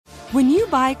When you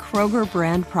buy Kroger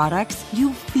brand products,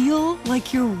 you feel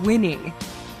like you're winning.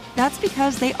 That's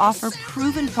because they offer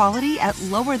proven quality at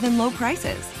lower than low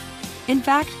prices. In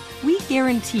fact, we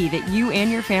guarantee that you and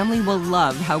your family will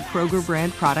love how Kroger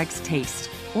brand products taste,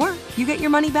 or you get your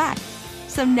money back.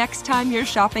 So next time you're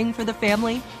shopping for the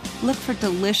family, look for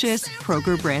delicious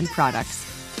Kroger brand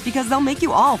products, because they'll make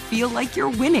you all feel like you're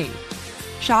winning.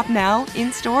 Shop now,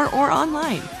 in-store, or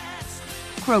online.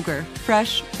 Kroger,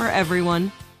 fresh for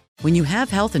everyone. When you have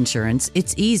health insurance,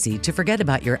 it's easy to forget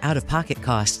about your out-of-pocket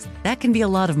costs. That can be a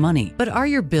lot of money. But are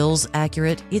your bills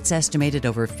accurate? It's estimated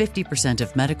over 50%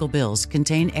 of medical bills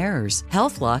contain errors.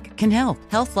 HealthLock can help.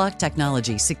 HealthLock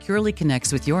technology securely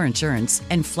connects with your insurance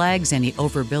and flags any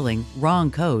overbilling, wrong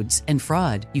codes, and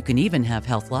fraud. You can even have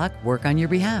HealthLock work on your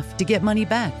behalf to get money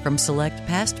back from select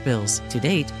past bills. To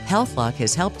date, HealthLock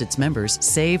has helped its members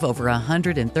save over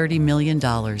 $130 million.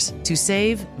 To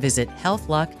save, visit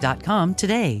healthlock.com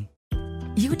today.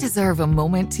 You deserve a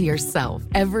moment to yourself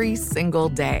every single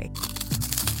day.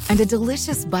 And a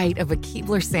delicious bite of a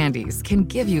Keebler Sandies can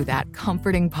give you that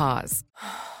comforting pause.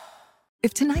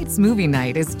 If tonight's movie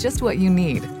night is just what you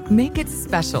need, make it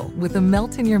special with the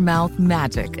melt-in-your-mouth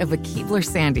magic of a Keebler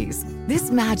Sandies. This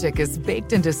magic is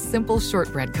baked into simple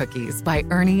shortbread cookies by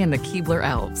Ernie and the Keebler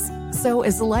Elves. So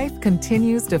as life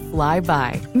continues to fly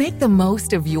by, make the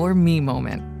most of your me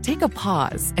moment. Take a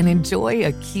pause and enjoy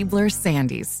a Keebler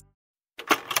Sandies.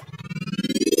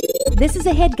 This is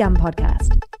a HeadGum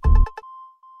podcast.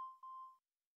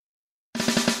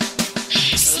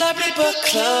 Celebrity Book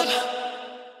Club.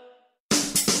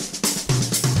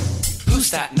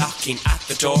 Who's that knocking at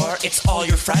the door? It's all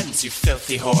your friends, you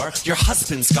filthy whore. Your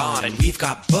husband's gone and we've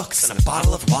got books and a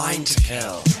bottle of wine to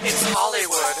kill. It's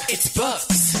Hollywood. It's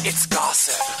books. It's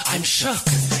gossip. I'm shook.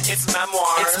 It's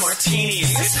memoirs. It's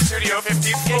martinis. It's Studio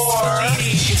 54.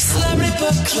 It's Celebrity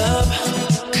Book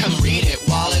Club. Come read it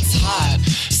while it's hot.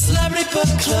 Celebrity Book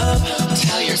Club.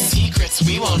 Tell your secrets,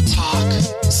 we won't talk.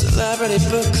 Celebrity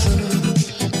Book Club.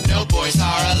 No boys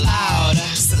are allowed.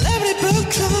 Celebrity Book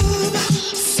Club.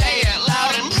 Say it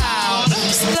loud and proud.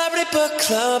 Celebrity Book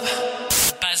Club.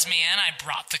 Buzz me in, I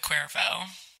brought the Cuervo.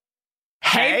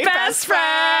 Hey, best friend!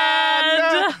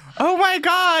 Oh my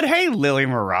God. Hey, Lily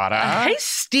Murata. Hey,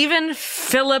 Stephen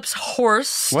Phillips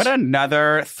Horst. What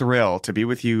another thrill to be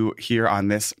with you here on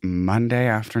this Monday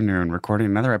afternoon, recording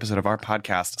another episode of our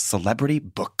podcast, Celebrity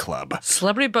Book Club.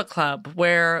 Celebrity Book Club,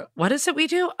 where, what is it we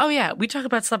do? Oh, yeah, we talk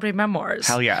about celebrity memoirs.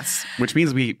 Hell yes. Which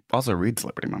means we also read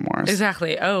celebrity memoirs.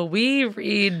 Exactly. Oh, we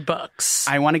read books.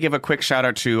 I want to give a quick shout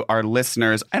out to our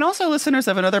listeners and also listeners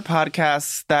of another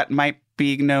podcast that might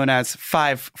be known as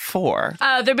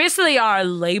 5-4. They're basically our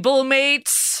label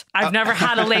mates. I've never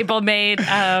had a label mate.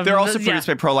 They're also produced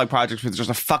by Prologue Projects, which is just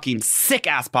a fucking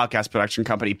sick-ass podcast production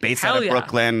company based out of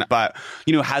Brooklyn, but,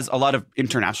 you know, has a lot of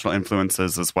international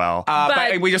influences as well.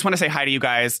 But we just want to say hi to you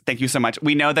guys. Thank you so much.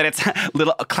 We know that it's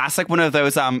a classic one of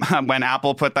those when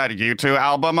Apple put that U2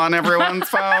 album on everyone's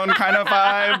phone kind of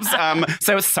vibes.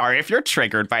 So sorry if you're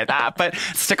triggered by that, but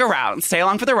stick around. Stay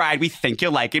along for the ride. We think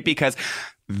you'll like it because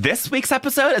this week's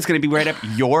episode is going to be right up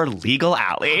your legal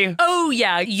alley. Oh,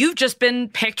 yeah. You've just been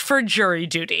picked for jury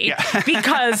duty. Yeah.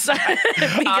 Because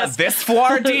this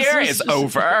voir dire is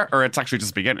over, or it's actually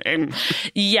just beginning.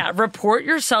 Yeah. Report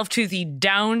yourself to the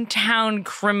Downtown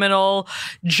Criminal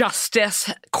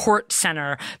Justice Court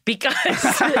Center because...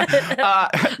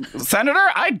 Senator,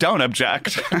 I don't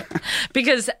object.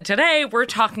 Because today we're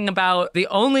talking about the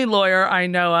only lawyer I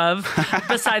know of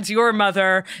besides your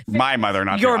mother. My mother,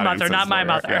 not your mother, not my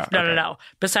mother. Yeah, no.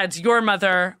 Besides your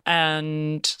mother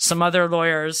and some other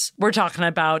lawyers, we're talking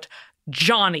about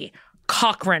Johnny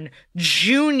Cochran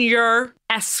Jr.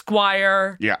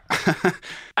 Esquire. Yeah.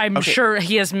 I'm sure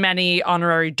he has many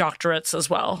honorary doctorates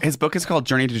as well. His book is called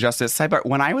Journey to Justice. Sidebar,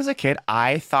 when I was a kid,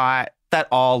 I thought that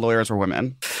all lawyers were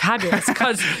women. Fabulous,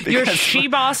 because your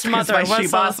she-boss mother was... My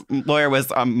she-boss lawyer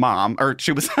was mom, or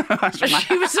she was...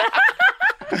 she was...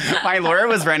 My lawyer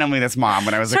was randomly this mom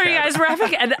when I was a kid. Sorry, guys, we're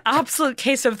having an absolute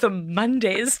case of the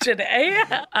Mondays today.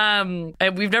 And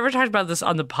we've never talked about this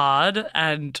on the pod,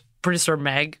 and producer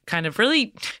Meg kind of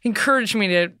really encouraged me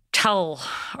to tell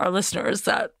our listeners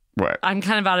that I'm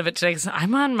kind of out of it today because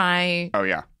I'm on my... Oh,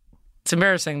 yeah. It's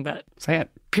embarrassing, but... Say it.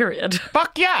 Period.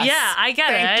 Fuck yes. Yeah, I get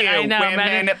Thank it. you. I know.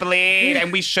 Women bleed,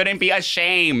 and we shouldn't be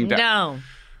ashamed. No.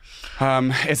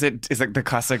 Is it the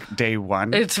classic day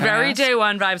one? It's very day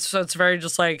one vibes, so it's very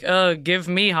just like, oh, give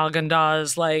me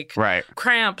Haagen-Dazs, like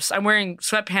cramps. I'm wearing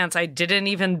sweatpants I didn't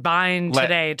even bind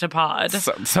today to pod.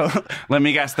 So let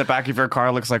me guess, the back of your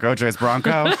car looks like OJ's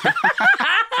Bronco.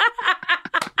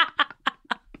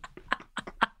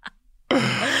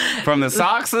 From the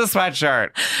socks to the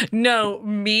sweatshirt. No,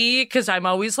 me, because I'm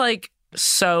always like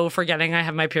so forgetting I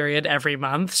have my period every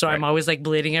month. So I'm always like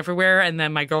bleeding everywhere. And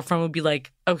then my girlfriend would be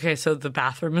like, okay, so the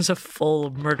bathroom is a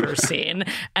full murder scene.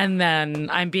 And then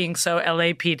I'm being so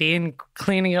LAPD and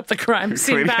cleaning up the crime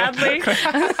scene badly.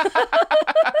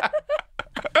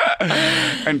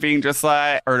 And being just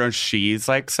like, or no, she's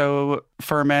like so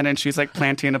ferment and she's like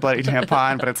planting a bloody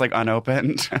tampon, but it's like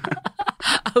unopened.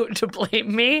 Oh, to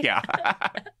blame me? Yeah.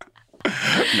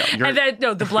 And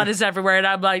then, the blood is everywhere. And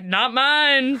I'm like, not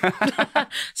mine.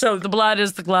 So the blood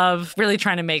is the glove. Really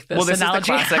trying to make this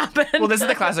analogy happen. Well, this is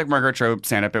the classic Margaret Cho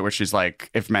stand-up bit where she's like,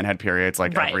 if men had periods,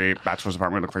 like every bachelor's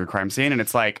apartment would look like a crime scene. And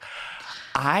it's like,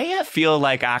 I feel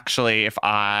like actually if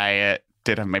I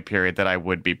did have my period that I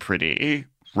would be pretty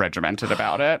regimented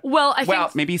about it. Well, I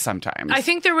think maybe sometimes. I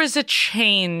think there was a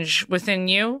change within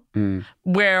you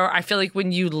where I feel like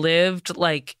when you lived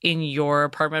like in your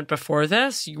apartment before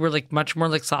this, you were like much more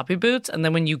like sloppy boots. And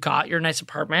then when you got your nice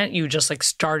apartment, you just like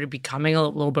started becoming a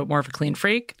little bit more of a clean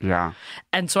freak. Yeah.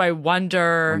 And so I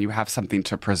wonder. When you have something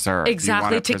to preserve.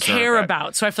 Exactly, to care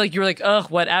about. So I feel like you were like, ugh,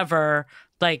 whatever.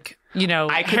 Like,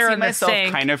 I could see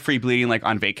myself kind of free bleeding like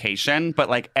on vacation, but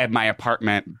like at my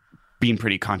apartment being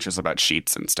pretty conscious about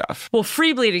sheets and stuff. Well,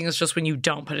 free bleeding is just when you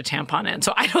don't put a tampon in.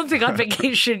 So I don't think on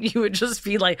vacation you would just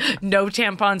be like no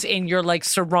tampons in your like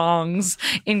sarongs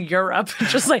in Europe.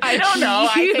 Just like I don't know.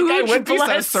 I think I would be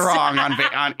so sarong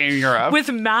in Europe.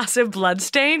 With massive blood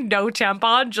stain, no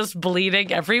tampon, just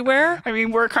bleeding everywhere. I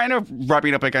mean, we're kind of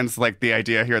rubbing up against like the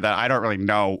idea here that I don't really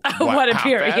know what a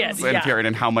period happens in period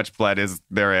and how much blood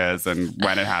there is and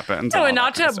when it happens. No, and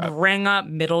not to bring up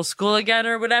middle school again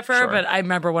or whatever, but I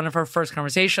remember one of our first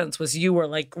conversations was you were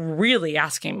like really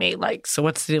asking me like, so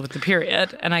what's the deal with the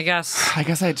period? And I guess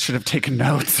I should have taken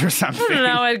notes or something. I don't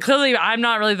know. And clearly I'm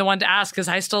not really the one to ask because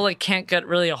I still like can't get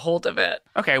really a hold of it.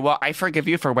 Okay, well, I forgive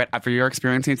you for whatever you're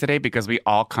experiencing today because we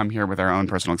all come here with our own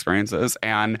personal experiences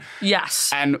and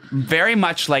and very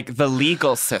much like the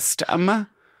legal system.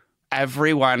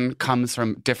 Everyone comes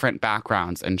from different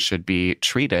backgrounds and should be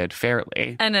treated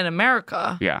fairly. And in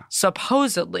America,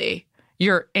 supposedly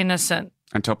you're innocent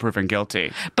until proven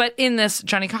guilty. But in this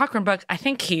Johnny Cochran book, I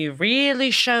think he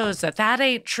really shows that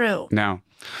ain't true. No.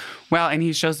 Well, and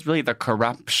he shows really the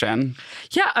corruption.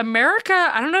 Yeah, America,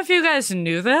 I don't know if you guys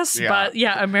knew this, but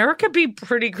America be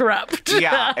pretty corrupt.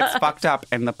 Yeah, it's fucked up.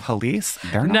 And the police,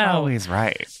 they're not always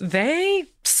right. They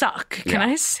suck. Can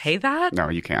I say that? No,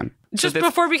 you can. Just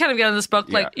before we kind of get into this book,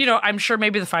 like, I'm sure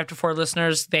maybe the 5 to 4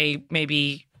 listeners, they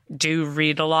maybe do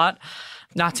read a lot.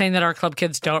 Not saying that our club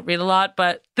kids don't read a lot,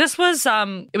 but this was,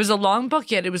 it was a long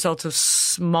book, yet it was also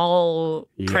small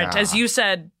print. As you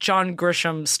said, John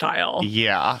Grisham style.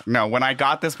 Yeah. No, when I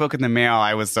got this book in the mail,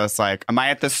 I was just like, am I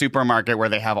at the supermarket where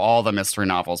they have all the mystery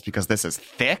novels? Because this is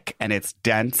thick and it's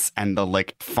dense and the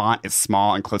like font is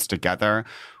small and close together.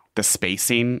 The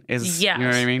spacing is, you know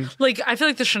what I mean? Like, I feel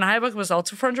like the Shania book was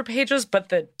also 400 pages, but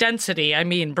the density, I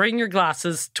mean, bring your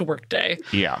glasses to work day.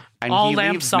 Yeah. And all he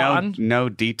lamps leaves on. No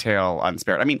detail on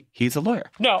Spirit. I mean, he's a lawyer.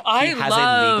 No, I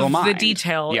love the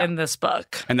detail in this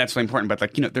book. And that's really important. But,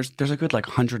 like, there's a good, like,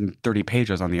 130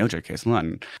 pages on the OJ case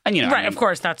alone. And, right, of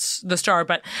course, that's the star.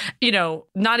 But,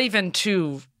 not even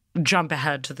to jump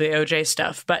ahead to the OJ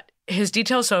stuff, but his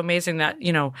detail is so amazing that,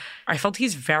 I felt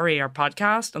he's very our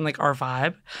podcast and like our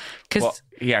vibe.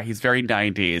 He's very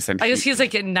 90s. And I guess he's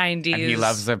like in 90s. And he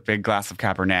loves a big glass of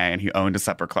Cabernet and he owned a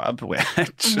supper club.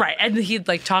 Right. And he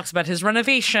like talks about his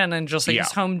renovation and just like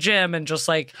his home gym and just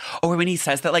like. Or when he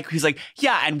says that, like, he's like,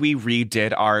 and we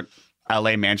redid our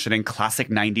LA mansion in classic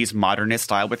 90s modernist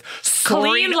style with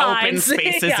soaring open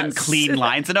spaces and clean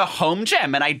lines and a home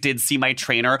gym. And I did see my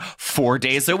trainer 4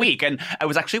 days a week. And I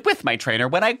was actually with my trainer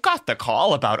when I got the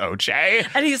call about OJ.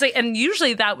 And he's like, and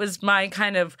usually that was my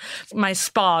kind of my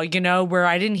spa, where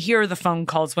I didn't hear the phone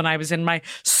calls when I was in my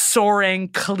soaring,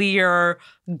 clear,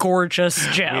 gorgeous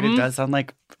gym. I mean, it does sound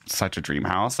like such a dream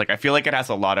house. Like, I feel like it has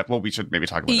a lot of, we should maybe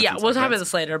talk about this. Yeah, we'll talk about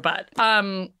this later. But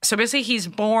so basically he's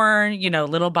born,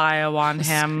 little bio on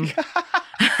him.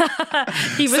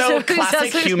 He was so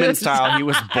classic human style. He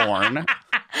was born.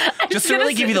 Just to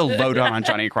really give you the lowdown on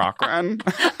Johnny Cochran.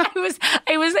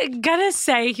 I was gonna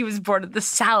say he was born in the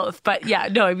South, but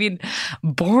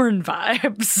born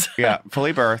vibes. Yeah,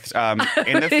 fully birthed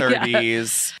in the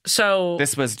 30s. So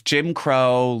this was Jim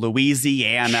Crow,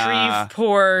 Louisiana,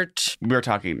 Shreveport. We were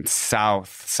talking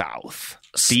South.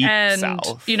 Deep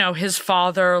South. His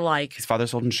father, his father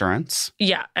sold insurance.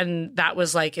 Yeah, and that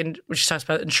was which talks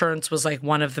about insurance was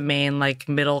one of the main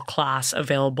middle class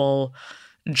available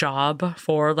job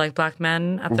for Black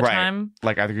men at the time.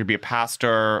 Like either you'd be a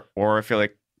pastor or I feel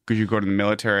like could you go to the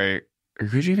military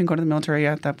could you even go to the military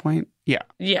at that point? Yeah.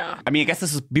 Yeah. I mean, I guess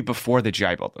this would be before the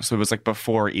GI Bill, though. So it was like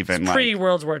before even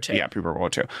pre-World War II. Yeah, pre-World War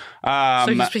II.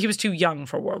 So he was too young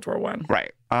for World War I.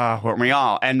 Right. Weren't we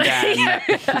all? And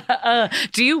then...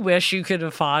 do you wish you could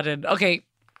have fought in... Okay,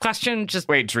 question just...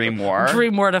 Wait, Dream War?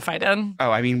 Dream War to fight in?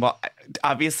 Oh, I mean, well,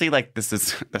 obviously, like, this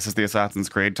is the Assassin's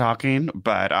Creed talking,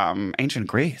 but ancient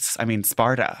Greece, I mean,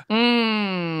 Sparta,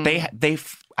 they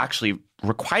actually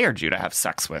required you to have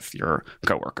sex with your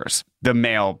coworkers, the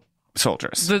male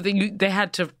soldiers. They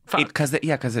had to fuck. Because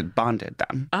it bonded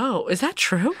them. Oh, is that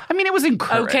true? I mean, it was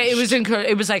encouraged. Okay, it was encouraged.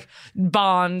 It was like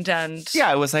bond and...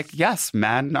 Yeah, it was like, yes,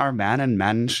 men are men and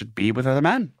men should be with other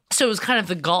men. So it was kind of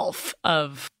the golf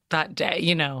of that day,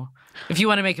 you know. If you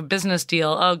want to make a business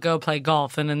deal, go play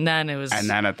golf. And then it was... And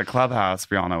then at the clubhouse,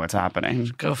 we all know what's happening.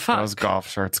 Go fuck. Those golf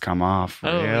shirts come off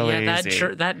real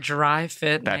easy. That dry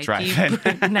fit That Nike, dry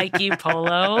fit. Nike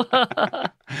polo.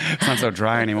 It's not so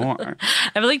dry anymore.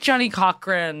 I feel like Johnny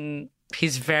Cochran,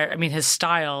 his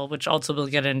style, which also we'll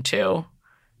get into,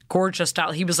 gorgeous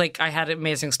style. He was like, I had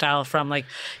amazing style from like,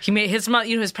 he made his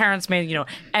parents made,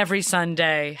 every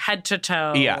Sunday, head to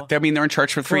toe. Yeah. I mean, they're in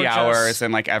church for 3 Gorgeous. hours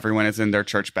and like everyone is in their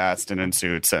church best and in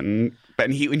suits. But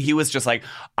he was just like,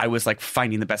 I was like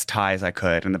finding the best ties I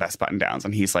could and the best button downs.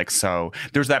 And he's like, so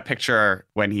there's that picture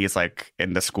when he's like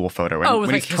in the school photo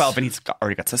when he's 12 and he's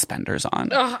already got suspenders on.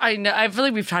 Oh, I know. I feel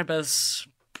like we've talked about this.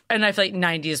 And I feel like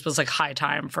 90s was like high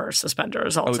time for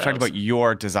suspenders also. Oh, we talked about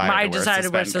your desire My to wear desire to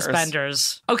wear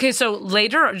suspenders. Okay, so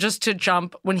later, just to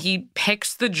jump, when he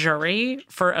picks the jury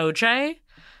for OJ,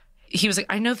 he was like,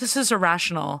 I know this is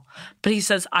irrational, but he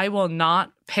says, I will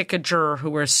not pick a juror who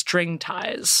wears string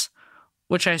ties,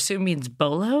 which I assume means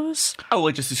bolos? Oh,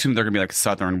 like just assume they're going to be like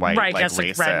Southern white, right, like guess,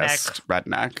 racist,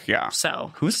 redneck. Yeah.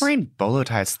 So who's wearing bolo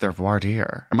ties to their voir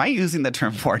dire? Am I using the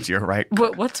term voir dire right?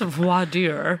 What's a voir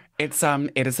dire?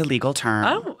 It is a legal term.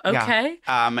 Oh, okay.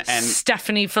 Yeah. And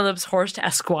Stephanie Phillips Horst,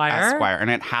 Esquire.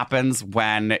 And it happens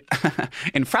when,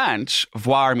 in French,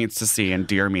 voir means to see and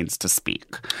dire means to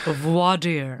speak. Voir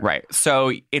dire. Right.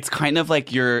 So it's kind of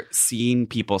like you're seeing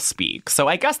people speak. So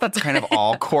I guess that's kind of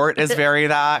all court is very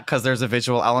that because there's a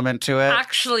visual element to it.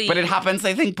 Actually. But it happens,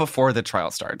 I think, before the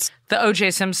trial starts. The O.J.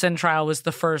 Simpson trial was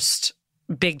the first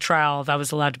big trial that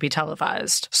was allowed to be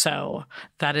televised. So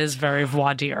that is very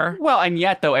voir dire. Well, and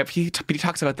yet, though, if he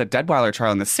talks about the Deadweiler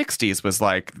trial in the 60s was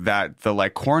like that the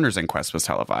like coroner's inquest was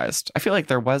televised. I feel like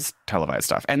there was televised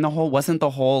stuff. And wasn't the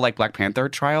whole like Black Panther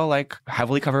trial like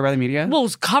heavily covered by the media? Well, it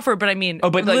was covered, but I mean... Oh,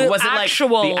 but like was it like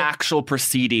the actual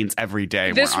proceedings every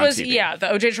day this were on was, TV? Yeah, the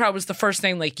OJ trial was the first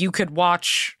thing like you could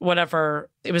watch whatever...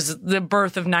 It was the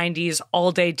birth of 90s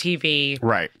all-day TV.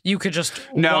 Right. You could just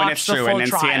No, watch and it's the true. full And then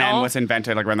trial. CNN was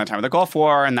invented like around the time of the Gulf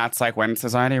War, and that's like when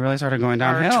society really started going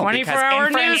downhill. Our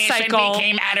 24-hour news cycle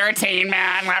became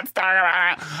entertainment. Let's talk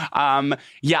about it.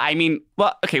 Yeah, I mean,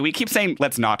 well, okay, we keep saying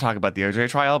let's not talk about the OJ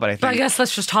trial, but I guess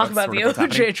let's just talk about the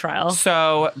OJ trial.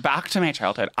 So back to my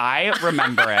childhood. I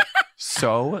remember it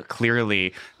so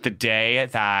clearly the day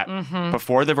that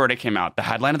before the verdict came out, the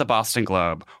headline of the Boston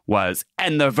Globe was,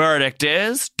 and the verdict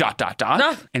is ...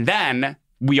 And then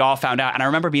we all found out. And I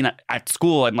remember being at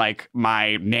school and like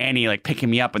my nanny like picking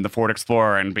me up in the Ford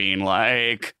Explorer and being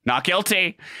like, not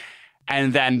guilty.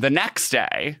 And then the next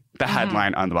day, the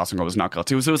headline on the Boston Globe was not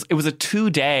guilty. It was a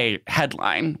 2-day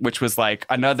headline, which was like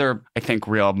another, I think,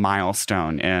 real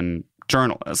milestone in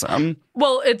journalism.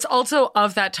 Well, it's also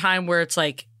of that time where it's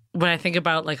like, when I think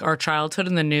about like our childhood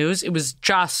in the news, it was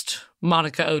just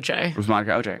Monica OJ. It was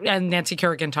Monica OJ. And Nancy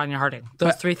Kerrigan, Tonya Harding.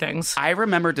 Those three things. I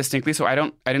remember distinctly, so I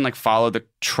didn't like follow the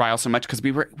trial so much because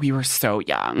we were so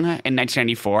young. In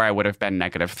 1994, I would have been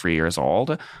 -3 years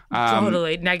old.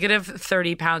 Totally.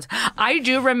 -30 pounds. I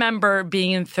do remember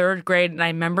being in 3rd grade and I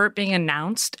remember it being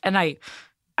announced and I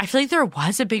feel like there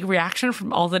was a big reaction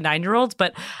from all the 9-year-olds,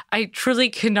 but I truly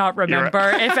cannot remember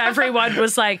if everyone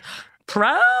was like,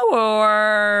 pro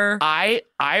or... I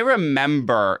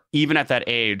remember even at that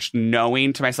age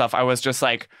knowing to myself, I was just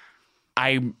like,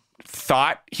 I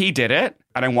thought he did it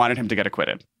and I wanted him to get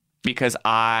acquitted because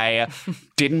I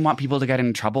didn't want people to get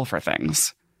in trouble for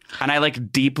things. And I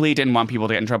like deeply didn't want people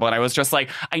to get in trouble. And I was just like,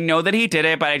 I know that he did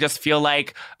it, but I just feel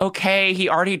like, okay, he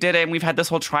already did it and we've had this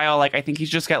whole trial. Like, I think he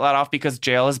should just get let off because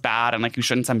jail is bad and like you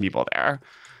shouldn't send people there.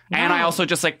 No. And I also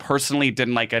just like personally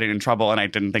didn't like getting in trouble and I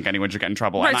didn't think anyone should get in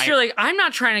trouble. Right, and so you're like, I'm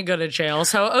not trying to go to jail,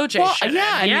 so OJ should.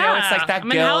 Yeah, and you know, it's like that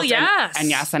guilt. Hell yes. And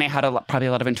yes, and I had probably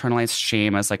a lot of internalized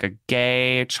shame as like a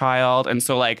gay child. And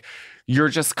so like, you're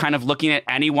just kind of looking at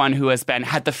anyone who has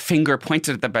had the finger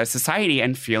pointed at them by society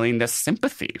and feeling this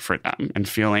sympathy for them and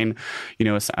feeling,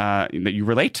 that you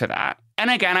relate to that. And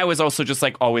again, I was also just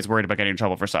like always worried about getting in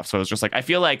trouble for stuff. So it was just like, I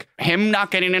feel like him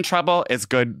not getting in trouble is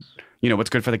good. You know, what's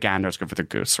good for the gander is good for the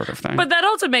goose sort of thing. But that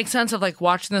also makes sense of like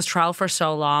watching this trial for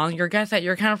so long. You're kind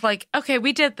of like, okay,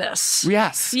 we did this.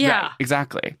 Yes. Yeah. Right,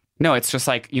 exactly. No, it's just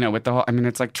like, you know, with the whole, I mean,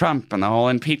 it's like Trump and the whole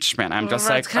impeachment. I'm just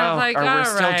like, are we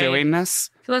still doing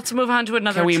this? Let's move on to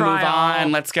another trial. Can we move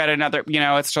on? Let's get another, you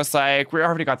know, it's just like, we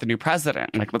already got the new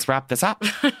president. Like, let's wrap this up.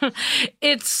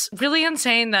 It's really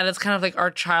insane that it's kind of like our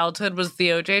childhood was the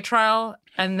OJ trial.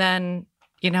 And then,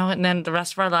 you know, and then the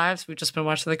rest of our lives, we've just been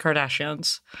watching the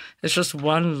Kardashians. It's just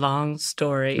one long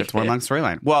story. It's one long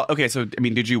storyline. Well, okay, so, I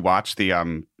mean, did you watch the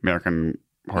American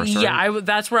Horror Story? Yeah,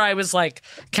 that's where I was like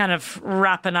kind of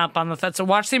wrapping up on the thread. So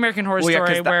watch the American Horror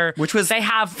Story which was they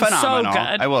have phenomenal, so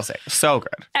good. I will say, so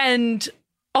good. And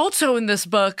also in this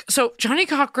book, so Johnny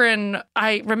Cochran,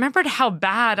 I remembered how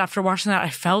bad after watching that I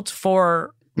felt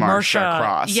for Marsha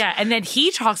Cross. Yeah, and then he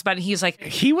talks about it. He's like,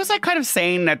 he was like kind of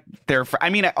saying that they're.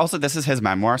 I mean, also this is his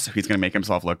memoir, so he's going to make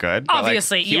himself look good.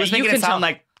 Obviously, like, he was making it sound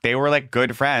like they were like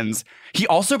good friends. He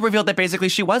also revealed that basically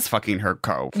she was fucking her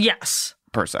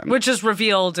person, which is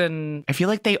revealed in. I feel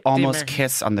like they almost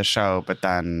kiss on the show, but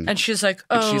then and she's like,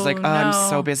 oh, she's like, no. I'm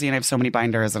so busy and I have so many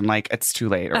binders and like it's too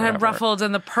late. Or and whatever. I'm ruffled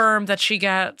in the perm that she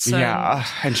gets. Yeah,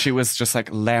 and she was just like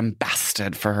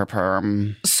lambasted for her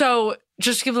perm. So.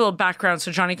 Just to give a little background.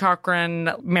 So Johnny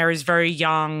Cochran marries very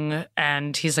young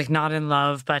and he's like not in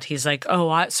love, but he's like,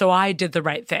 so I did the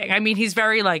right thing. I mean, he's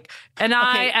very like, and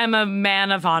I am a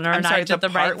man of honor and I did the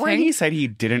right thing. When he said he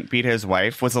didn't beat his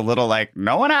wife was a little like,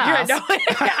 no one asked.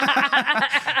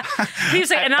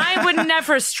 He's like, and I would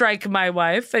never strike my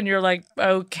wife. And you're like,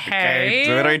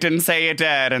 okay. I literally didn't say you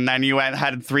did. And then you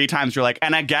had 3 times. You're like,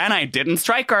 and again, I didn't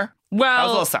strike her. Well, that was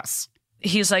a little sus.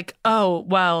 He's like, oh,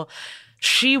 well.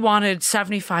 She wanted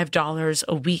 $75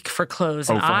 a week for clothes.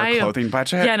 For her clothing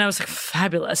budget? Yeah, and I was like,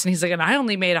 fabulous. And he's like, and I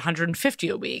only made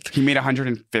 $150 a week. He made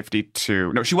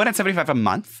 $152. No, she wanted $75 a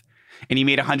month, and he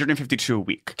made $152 a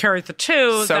week. Carry the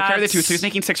two. So he's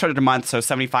making $600 a month, so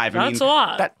 $75. That's a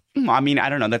lot. I mean, I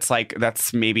don't know.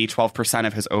 That's maybe 12%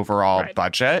 of his overall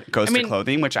budget goes to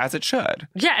clothing, which as it should.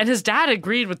 Yeah, and his dad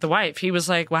agreed with the wife. He was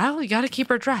like, well, you got to keep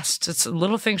her dressed. It's a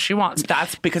little thing she wants.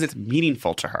 That's because it's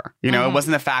meaningful to her. You know, it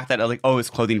wasn't the fact that like, oh, is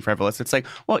clothing frivolous? It's like,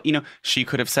 well, you know, she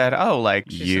could have said, oh, like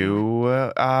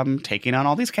you taking on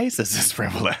all these cases is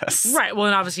frivolous. Right. Well,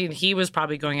 and obviously he was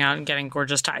probably going out and getting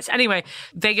gorgeous ties. Anyway,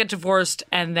 they get divorced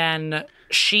and then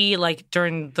she like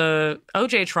during the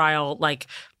OJ trial, like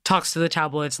talks to the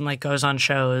tabloids and like goes on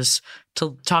shows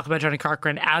to talk about Johnny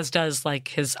Cochran, as does like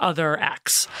his other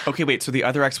ex. Okay, wait. So the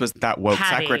other ex was that woke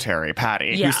secretary,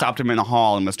 Patty, who stopped him in the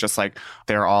hall and was just like,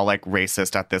 they're all like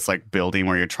racist at this like building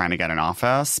where you're trying to get an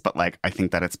office, but like I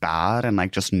think that it's bad and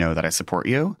like just know that I support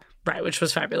you. Right, which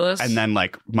was fabulous. And then,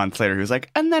 like, months later, he was like,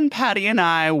 and then Patty and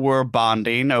I were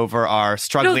bonding over our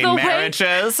struggling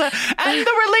marriages. And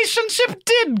the relationship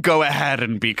did go ahead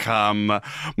and become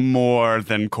more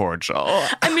than cordial.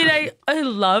 I mean, I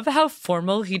love how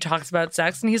formal he talks about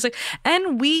sex. And he's like,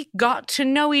 and we got to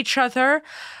know each other.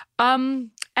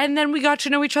 And then we got to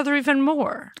know each other even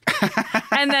more.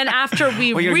 And then after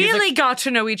we really got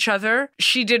to know each other,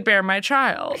 she did bear my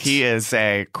child. He is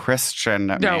a Christian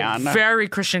man. No, very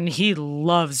Christian. He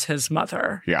loves his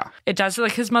mother. Yeah. It does.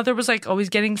 Like his mother was like always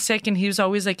getting sick and he was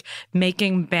always like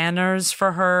making banners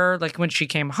for her. Like when she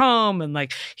came home and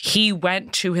like he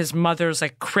went to his mother's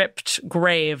like crypt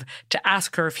grave to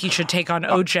ask her if he should take on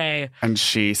OJ. And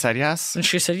she said yes? And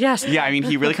she said yes. Yeah, I mean,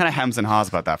 he really kind of hems and haws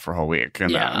about that for a whole week.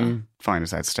 And then finally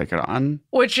decides to take it on.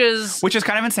 Which is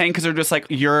kind of insane because they're just like,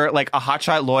 you're like a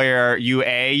hotshot lawyer.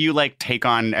 You like take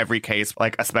on every case,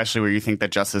 like especially where you think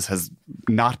that justice has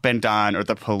not been done or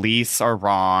the police are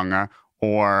wrong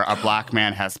or a black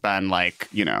man has been like,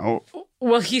 you know.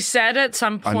 Well, he said at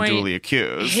some point unduly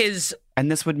accused.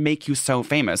 And this would make you so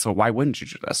famous. So why wouldn't you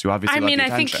do this? You obviously I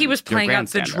think he was playing up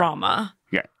the drama.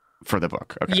 Yeah, for the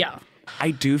book. Okay. Yeah. I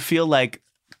do feel like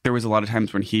there was a lot of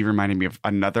times when he reminded me of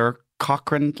another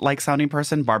Cochran-like sounding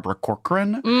person, Barbara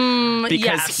Corcoran.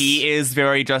 Because he is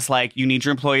very just like, you need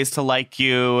your employees to like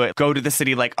you, go to the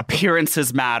city, like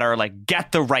appearances matter, like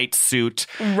get the right suit,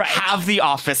 have the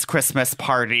office Christmas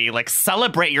party, like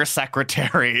celebrate your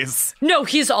secretaries. No,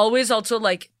 he's always also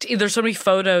like, there's so many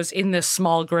photos in this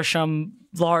small Grisham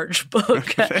large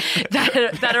book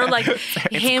that are like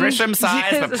it's him. Grisham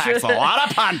size, but packs a lot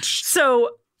of punch. So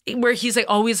where he's like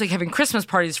always like having Christmas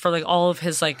parties for like all of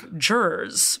his like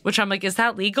jurors, which I'm like, is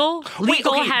that legal?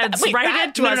 Legal heads right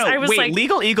into us. I was like,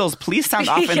 legal eagles, please sound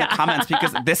off in the comments,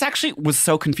 because this actually was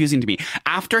so confusing to me.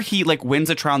 After he like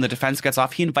wins a trial and the defense gets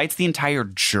off, he invites the entire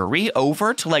jury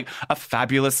over to like a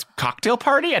fabulous cocktail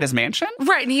party at his mansion.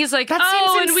 Right. And he's like,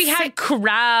 and we had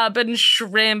crab and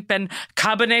shrimp and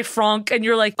Cabernet Franc. And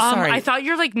you're like, I thought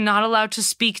you're like not allowed to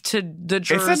speak to the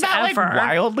jurors. Isn't that ever. like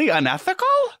wildly unethical?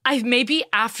 Maybe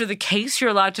after the case, you're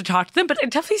allowed to talk to them, but it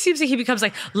definitely seems like he becomes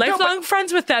like lifelong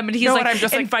friends with them, and he's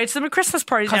invites them to Christmas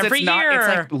parties every year. It's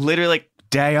like literally like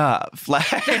day of, like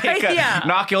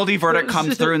not guilty verdict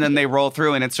comes through, and then they roll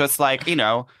through, and it's just like, you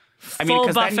know. I mean,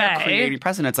 because then you're creating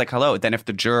precedent. It's like, hello, then if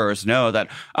the jurors know that,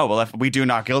 if we do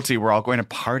not guilty, we're all going to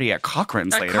party at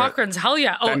Cochran's later. Cochran's, hell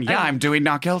yeah. Then I'm doing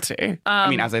not guilty. I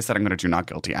mean, as I said, I'm going to do not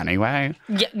guilty anyway.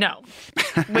 Yeah, no.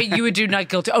 Wait, you would do not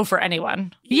guilty? Oh, for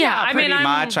anyone? Yeah, I mean,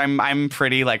 much. I'm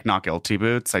pretty like not guilty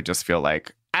boots. I just feel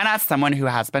like, and as someone who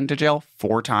has been to jail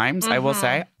 4 times, I will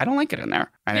say, I don't like it in there.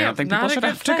 And I don't think people should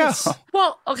have to go.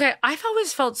 Well, okay, I've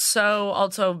always felt so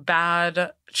also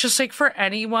bad, just like for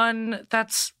anyone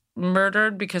that's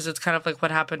murdered, because it's kind of like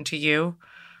what happened to you.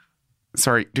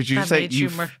 Sorry, did you say you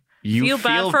feel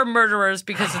bad for murderers,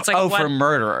 because it's like for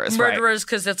murderers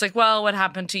because it's like, well, what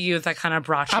happened to you that kind of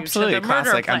brought you to the murder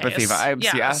classic place. Empathy vibes.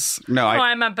 Yes. No,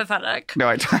 I'm empathetic. No,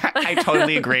 I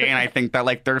totally agree, and I think that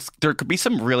like there could be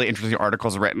some really interesting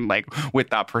articles written like with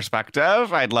that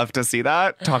perspective. I'd love to see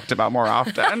that talked about more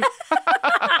often.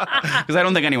 Because I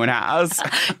don't think anyone has.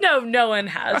 No one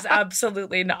has.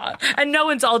 Absolutely not. And no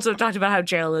one's also talked about how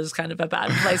jail is kind of a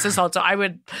bad place. So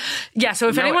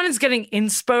if anyone is getting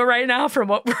inspo right now from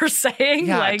what we're saying,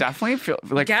 definitely feel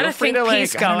like get feel free to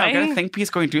get a think piece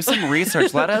going, do some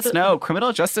research. Let us know.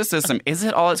 Criminal justice system, is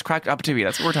it all it's cracked up to be?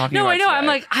 That's what we're talking about. No, I know. Today. I'm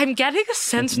like, I'm getting a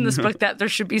sense in this book that there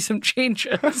should be some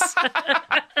changes.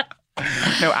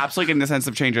 No, absolutely getting the sense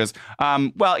of changes.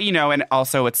 And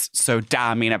also it's so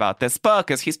damning about this book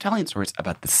is he's telling stories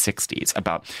about the 60s,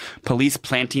 about police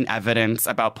planting evidence,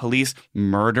 about police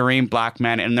murdering black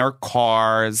men in their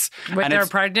cars. With their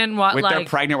pregnant wives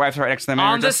right next to them.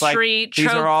 On and the street.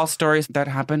 These are all stories that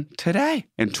happen today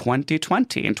in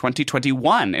 2020, in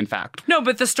 2021, in fact. No,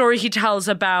 but the story he tells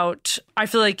about, I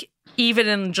feel like even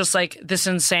in just like this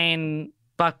insane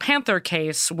Black Panther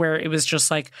case where it was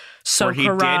just like so where he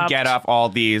corrupt. Did get off all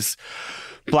these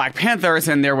Black Panthers,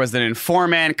 and there was an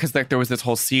informant because there was this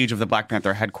whole siege of the Black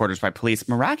Panther headquarters by police.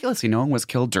 Miraculously, no one was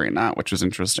killed during that, which was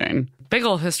interesting. Big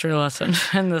old history lesson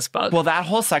in this book. Well, that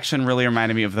whole section really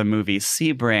reminded me of the movie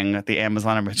Sebring, the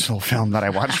Amazon original film that I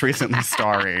watched recently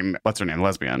starring, what's her name,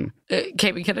 lesbian?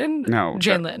 Kate McKinnon? No.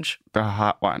 Jane Lynch. The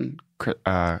hot one.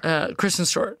 Kristen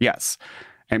Stewart. Yes.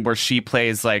 And where she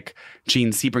plays like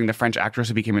Jean Sebring, the French actress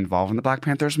who became involved in the Black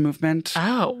Panthers movement.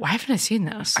 Oh, why haven't I seen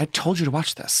this? I told you to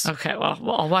watch this. Okay, well,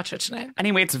 I'll watch it tonight.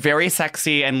 Anyway, it's very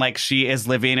sexy, and like she is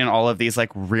living in all of these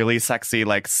like really sexy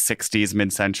like 60s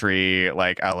mid-century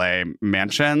like LA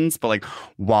mansions, but like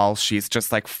while she's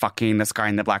just like fucking this guy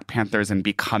in the Black Panthers and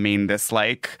becoming this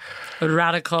like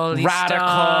radical,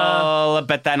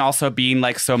 but then also being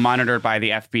like so monitored by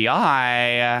the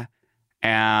FBI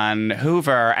and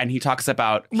Hoover, and he talks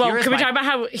about. Well, can we talk about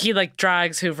how he like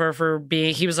drags Hoover for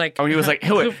being? He was like, Hoover's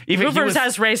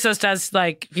as racist as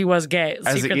like he was gay,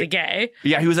 secretly gay.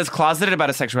 Yeah, he was as closeted about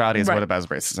his sexuality as what about his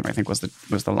racism, I think was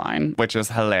the line, which is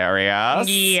hilarious.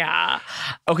 Yeah.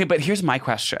 Okay, but here's my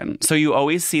question. So you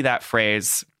always see that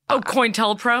phrase. Oh,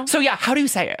 COINTELPRO. So yeah, how do you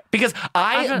say it? Because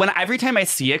every time I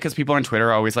see it, because people on Twitter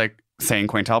are always like saying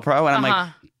COINTELPRO, and I'm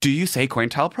like, do you say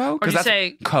COINTELPRO? Or do you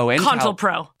say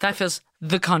CONTELPRO? That feels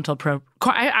the CONTELPRO.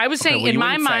 I was saying, in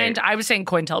my mind, I was saying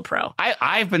COINTELPRO.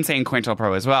 I've been saying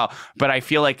COINTELPRO as well, but I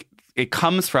feel like it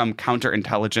comes from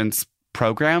counterintelligence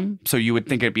program, so you would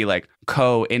think it'd be like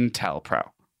COINTELPRO.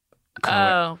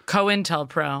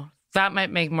 COINTELPRO. That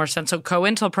might make more sense. So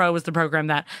COINTELPRO was the program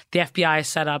that the FBI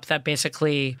set up that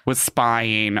basically was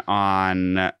spying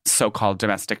on so-called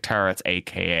domestic terrorists,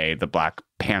 a.k.a. the Black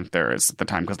Panthers at the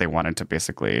time, because they wanted to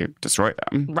basically destroy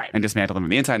them and dismantle them on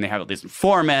the inside. And they have all these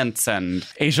informants and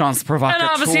agents provocateurs.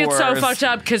 And obviously it's so fucked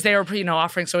up because they were,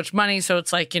 offering so much money. So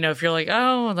it's like, if you're like,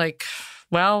 oh, like...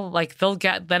 Well, like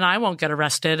then I won't get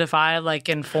arrested if I like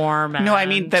inform. No, I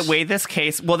mean the way this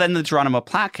case. Well, then the Geronimo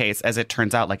Platt case, as it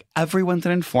turns out, like everyone's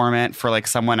an informant for like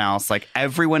someone else. Like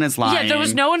everyone is lying. Yeah, there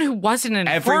was no one who wasn't an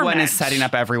informant. Everyone is setting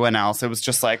up everyone else. It was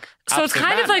just like so. It's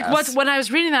kind of like when I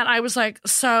was reading that, I was like,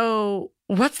 so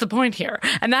what's the point here?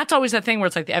 And that's always that thing where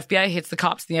it's like the FBI hates the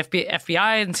cops, the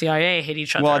FBI and CIA hate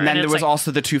each other. Well, and then there was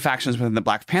also the two factions within the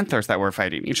Black Panthers that were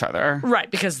fighting each other. Right,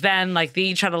 because then like they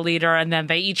each had a leader and then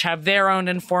they each have their own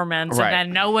informants and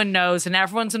then no one knows and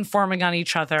everyone's informing on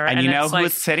each other. And you know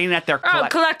who's sitting at their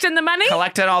collecting the money?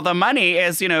 Collecting all the money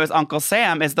is, is Uncle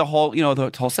Sam, is the whole,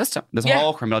 the whole system. This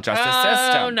whole criminal justice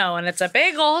system. Oh, no, and it's a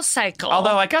big old cycle.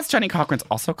 Although I guess Johnny Cochran's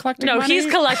also collecting money. No, he's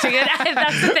collecting it.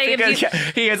 That's the thing.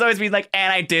 He has always been like,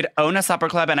 and I did own a supper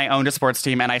club and I owned a sports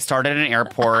team and I started an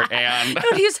airport and...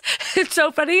 It's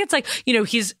so funny. It's like,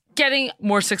 he's getting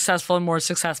more successful and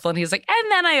he's like,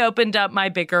 and then I opened up my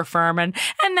bigger firm and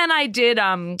then I did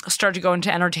start to go into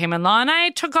entertainment law and I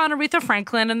took on Aretha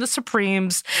Franklin and the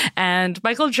Supremes and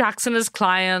Michael Jackson as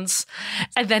clients,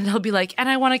 and then he'll be like, and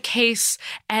I won a case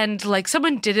and like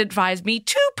someone did advise me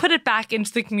to put it back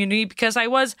into the community because I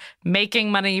was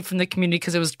making money from the community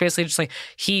because it was basically just like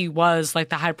he was like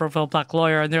the high profile Black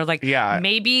lawyer and they're like,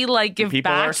 maybe like give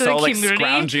people back to the community. People are so like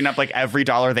scrounging up like every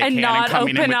dollar they can and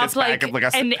coming in with this bag of like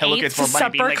a pillowcase for money,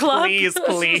 being like, club. please,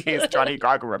 Johnny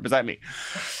Cochran, represent me,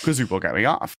 because you will get me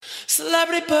off.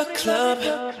 Celebrity Book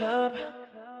Club.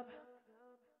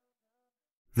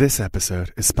 This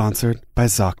episode is sponsored by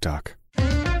ZocDoc.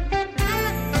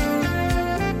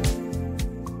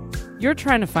 You're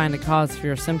trying to find a cause for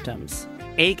your symptoms.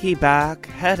 Achy back,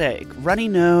 headache, runny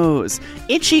nose,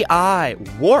 itchy eye,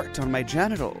 wart on my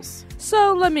genitals.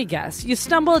 So let me guess, you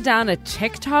stumbled down a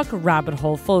TikTok rabbit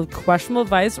hole full of questionable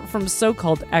advice from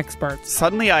so-called experts.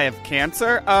 Suddenly I have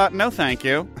cancer? No thank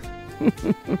you.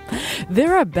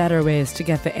 There are better ways to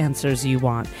get the answers you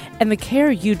want and the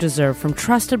care you deserve from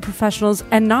trusted professionals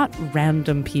and not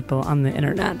random people on the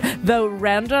internet. Though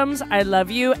randoms, I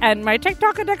love you, and my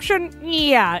TikTok addiction,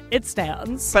 it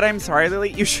stands. But I'm sorry,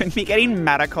 Lily, you shouldn't be getting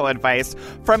medical advice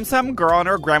from some girl in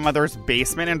her grandmother's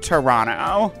basement in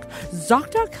Toronto.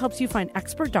 ZocDoc helps you find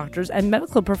expert doctors and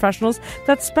medical professionals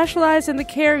that specialize in the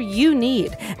care you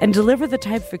need and deliver the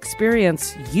type of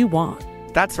experience you want.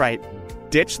 That's right.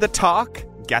 Ditch the talk,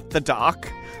 get the doc.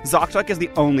 ZocDoc is the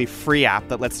only free app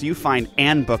that lets you find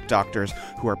and book doctors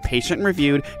who are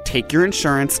patient-reviewed, take your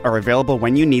insurance, are available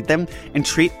when you need them, and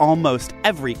treat almost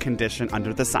every condition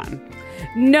under the sun.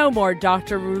 No more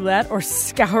doctor roulette or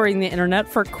scouring the internet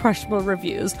for questionable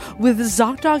reviews. With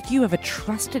ZocDoc, you have a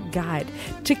trusted guide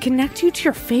to connect you to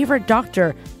your favorite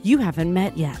doctor you haven't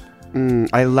met yet.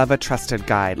 I love a trusted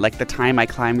guide, like the time I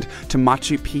climbed to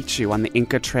Machu Picchu on the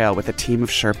Inca Trail with a team of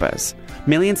Sherpas.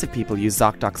 Millions of people use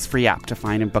ZocDoc's free app to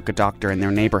find and book a doctor in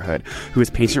their neighborhood who is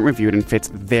patient-reviewed and fits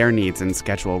their needs and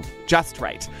schedule just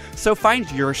right. So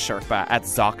find your Sherpa at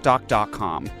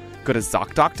ZocDoc.com. Go to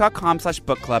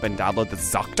ZocDoc.com/bookclub and download the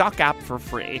ZocDoc app for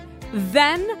free.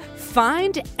 Then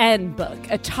find and book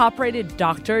a top-rated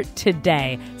doctor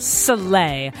today.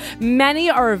 Slay. Many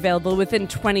are available within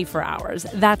 24 hours.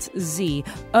 That's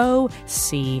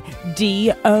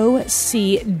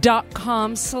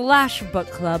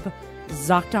ZocDoc.com/bookclub.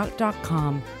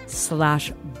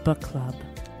 ZocDoc.com/bookclub.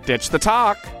 Ditch the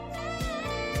talk.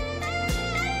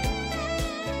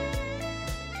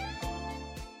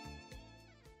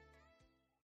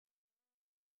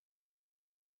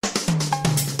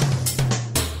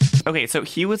 Okay, so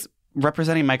he was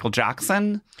representing Michael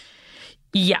Jackson.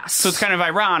 Yes. So it's kind of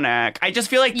ironic. I just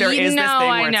feel like there is this thing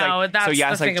where it's like, so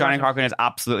yes, like Johnny Cochran is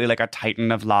absolutely like a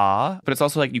titan of law, but it's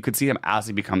also like you could see him as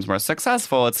he becomes more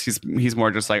successful. He's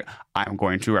more just like, I'm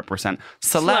going to represent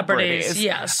celebrities.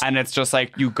 Yes. And it's just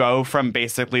like you go from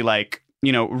basically like,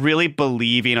 really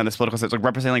believing on this political system, like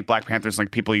representing like Black Panthers, like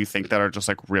people you think that are just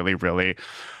like really, really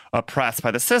oppressed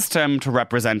by the system, to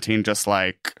representing just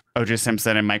like O.J.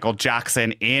 Simpson and Michael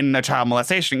Jackson in a child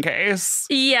molestation case.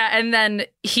 Yeah, and then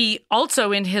he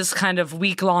also in his kind of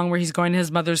week long where he's going to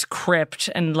his mother's crypt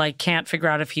and like can't figure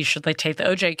out if he should like take the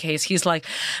O.J. case. He's like,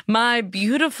 my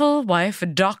beautiful wife,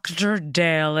 Dr.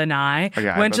 Dale, and I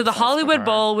went to the Hollywood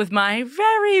Bowl with my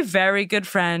very, very good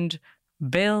friend,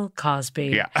 Bill Cosby.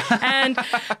 Yeah. And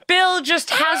Bill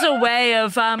just has a way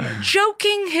of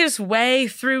joking his way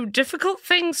through difficult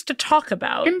things to talk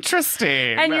about.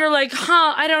 Interesting. And you're like,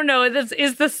 I don't know.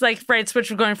 Is this like right switch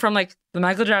of going from like the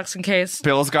Michael Jackson case?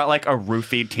 Bill's got like a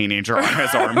roofied teenager on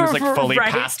his arm who's like fully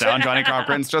passed out. Johnny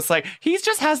Cochran's just like, he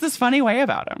just has this funny way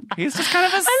about him. He's just kind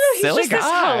of a silly guy. He's just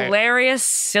this hilarious,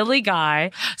 silly guy.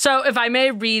 So if I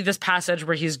may read this passage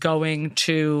where he's going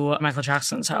to Michael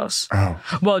Jackson's house. Oh.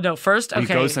 Well, no, first, okay. He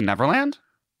goes to Neverland?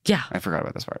 Yeah. I forgot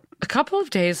about this part. A couple of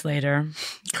days later,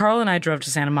 Carl and I drove to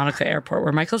Santa Monica Airport,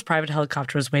 where Michael's private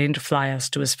helicopter was waiting to fly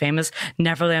us to his famous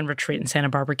Neverland retreat in Santa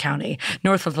Barbara County,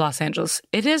 north of Los Angeles.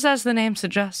 It is, as the name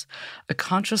suggests, a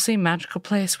consciously magical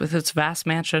place with its vast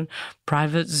mansion,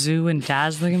 private zoo, and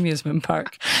dazzling amusement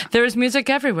park. There is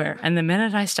music everywhere, and the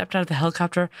minute I stepped out of the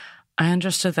helicopter, I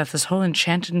understood that this whole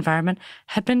enchanted environment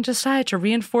had been designed to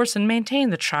reinforce and maintain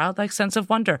the childlike sense of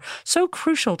wonder so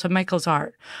crucial to Michael's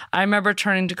art. I remember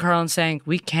turning to Carl and saying,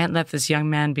 "We can't let this young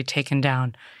man be taken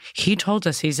down. He told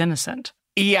us he's innocent."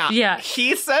 Yeah.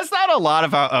 He says that a lot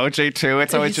about OJ too.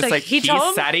 It's always just like he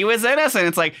said he was innocent.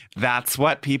 It's like, that's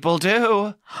what people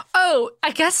do. Oh,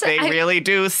 I guess they really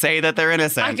do say that they're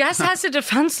innocent. I guess as a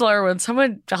defense lawyer, when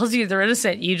someone tells you they're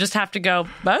innocent, you just have to go,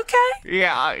 okay.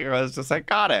 Yeah, you're just like,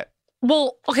 got it.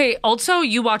 Well, okay, also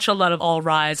you watch a lot of All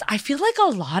Rise. I feel like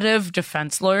a lot of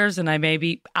defense lawyers, and I may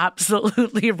be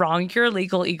absolutely wrong here,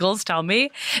 legal eagles tell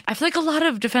me, I feel like a lot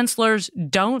of defense lawyers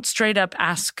don't straight up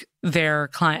ask their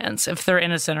clients if they're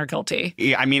innocent or guilty.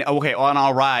 Yeah, I mean, okay, on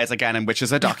All Rise, again, which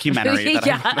is a documentary. A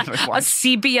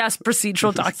CBS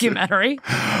procedural documentary.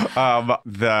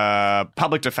 The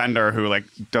public defender who, like,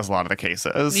 does a lot of the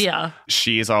cases. Yeah.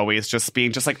 She's always just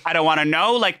being just like, I don't want to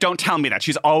know. Like, don't tell me that.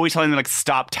 She's always telling them, like,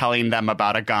 stop telling them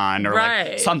about a gun or,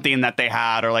 like, something that they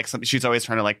had or, like, something. She's always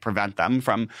trying to, like, prevent them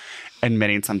from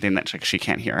admitting something that she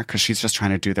can't hear because she's just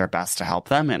trying to do their best to help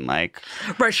them and like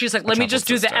she's like, let me just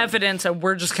do the evidence and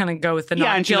we're just gonna go with the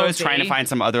and she's always trying to find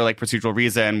some other like procedural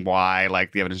reason why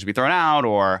like the evidence should be thrown out.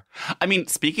 Or I mean,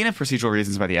 speaking of procedural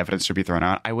reasons why the evidence should be thrown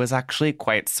out, I was actually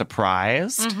quite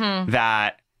surprised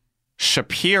that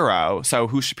Shapiro,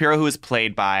 who is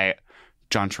played by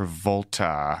John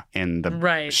Travolta in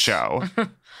the show,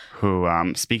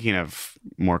 who, speaking of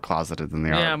more closeted than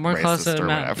they are, more closeted or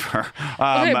than whatever.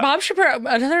 Okay, Bob Shapiro,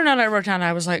 another note I wrote down,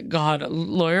 I was like, God,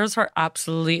 lawyers are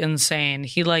absolutely insane.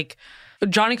 He like,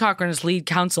 Johnny Cochran is lead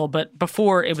counsel, but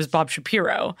before it was Bob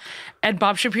Shapiro. And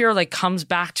Bob Shapiro like comes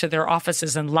back to their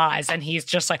offices and lies. And he's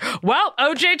just like, well,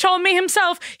 OJ told me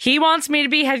himself he wants me to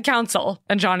be head counsel.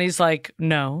 And Johnny's like,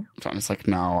 no. Johnny's like,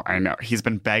 no, I know. He's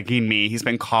been begging me. He's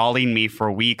been calling me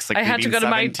for weeks. Like, I had to go to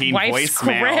my wife's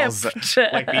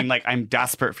voicemails. Like being like, I'm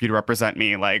desperate for you to represent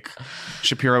me. Like,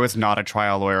 Shapiro is not a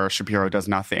trial lawyer. Shapiro does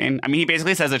nothing. I mean, he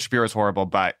basically says that Shapiro is horrible,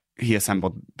 but he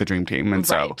assembled the dream team, and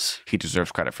so he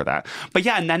deserves credit for that. But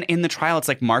yeah, and then in the trial, it's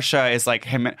like Marcia is like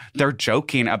him. They're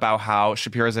joking about how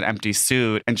Shapiro's an empty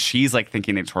suit, and she's like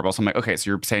thinking it's horrible. So I'm like, okay, so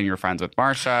you're saying you're friends with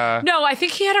Marcia? No, I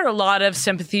think he had a lot of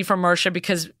sympathy for Marcia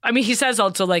because, I mean, he says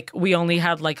also like we only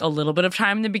had like a little bit of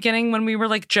time in the beginning when we were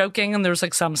like joking, and there was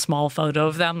like some small photo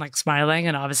of them like smiling,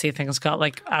 and obviously things got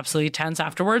like absolutely tense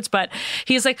afterwards. But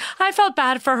he's like, I felt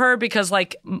bad for her because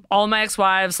like all my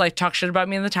ex-wives like talk shit about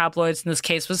me in the tabloids, and this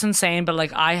case was insane, but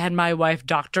like I had my wife,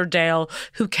 Dr. Dale,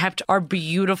 who kept our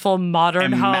beautiful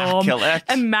modern home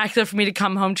immaculate for me to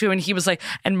come home to. And he was like,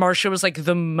 and Marcia was like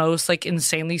the most like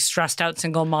insanely stressed out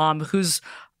single mom whose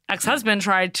ex-husband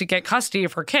tried to get custody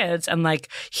of her kids, and like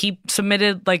he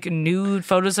submitted like nude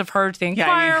photos of her to the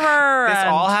Inquirer. This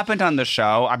all happened on the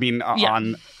show. I mean,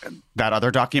 on that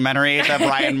other documentary, the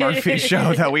Brian Murphy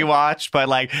show that we watched. But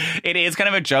like, it is kind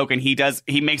of a joke, and he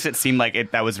makes it seem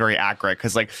like that was very accurate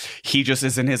because like he just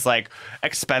is in his like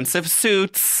expensive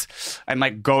suits and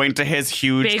like going to his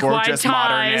huge, big, gorgeous,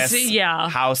 modernist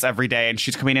house every day, and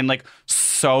she's coming in like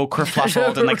so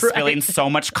kerfluffled and like spilling so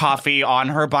much coffee on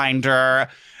her binder.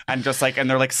 And just like, and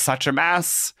they're like such a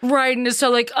mess. Right. And so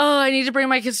like, oh, I need to bring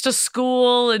my kids to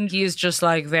school. And he's just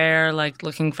like there, like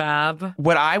looking fab.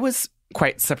 What I was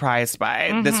quite surprised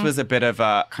by, this was a bit of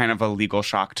a kind of a legal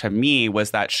shock to me,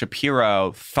 was that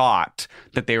Shapiro thought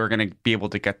that they were going to be able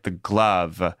to get the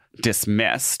glove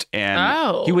dismissed.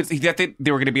 And they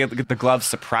were going to be able to get the glove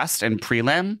suppressed in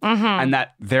prelim. And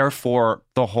that therefore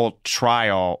the whole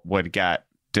trial would get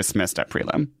dismissed at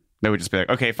prelim. They would just be like,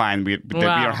 okay, fine. We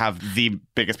don't have the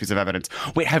biggest piece of evidence.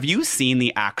 Wait, have you seen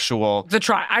the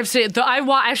trial? I've seen. I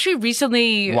actually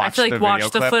recently. watched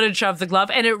the footage of the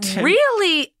glove, and it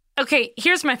really. Okay,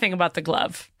 here's my thing about the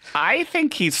glove. I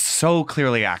think he's so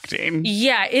clearly acting.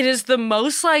 Yeah, it is the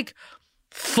most like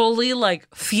fully like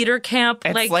theater camp.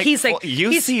 It's he's like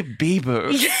UCB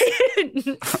boobs.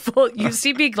 Full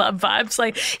UCB glove vibes.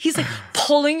 Like he's like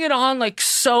pulling it on like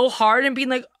so hard and being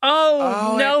like,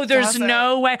 oh no, there's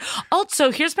no way.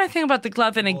 Also, here's my thing about the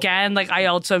glove, and again, like I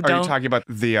also don't. Are you talking about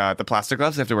the plastic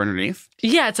gloves they have to wear underneath?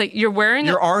 Yeah, it's like you're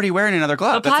already wearing another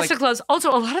glove. The plastic gloves. Also,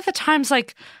 a lot of the times,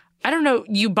 like I don't know,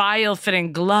 you buy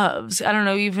ill-fitting gloves. I don't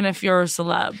know, even if you're a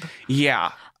celeb.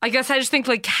 Yeah. I guess I just think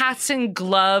like cats in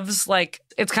gloves, like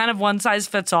it's kind of one size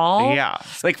fits all. Yeah.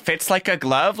 Like fits like a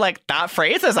glove. Like that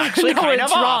phrase is actually No, kind of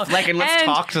it's wrong. off. Like, and let's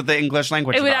talk to the English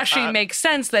language. It would about actually that. make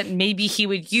sense that maybe he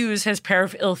would use his pair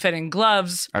of ill-fitting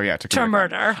gloves to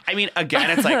murder. I mean, again,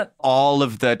 it's like all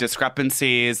of the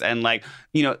discrepancies and like,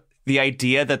 you know, the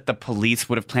idea that the police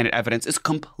would have planted evidence is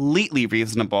completely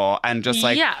reasonable and just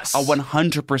like a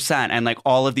 100%. And like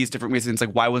all of these different reasons,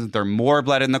 like why wasn't there more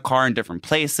blood in the car in different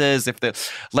places? If the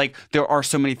like there are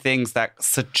so many things that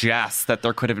suggest that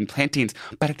there could have been plantings.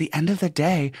 But at the end of the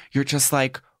day, you're just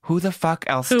like, who the fuck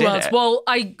else did it? Well,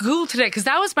 I Googled it because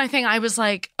that was my thing. I was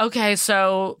like, okay,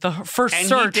 so the first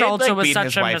search he did, also like, was beat such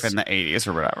his a wife in the 80s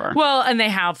or whatever. Well, and they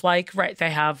have like, they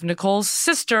have Nicole's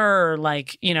sister,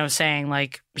 like, you know, saying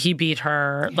like he beat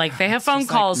her. Like they have phone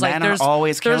calls. Men like there's are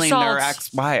always killing their assaults.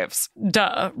 ex-wives.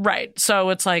 Duh, right.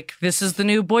 So it's like, this is the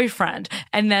new boyfriend.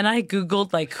 And then I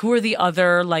Googled like, who are the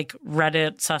other like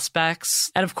Reddit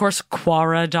suspects? And of course,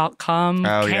 Quora.com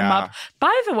came up.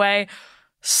 By the way,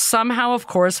 somehow, of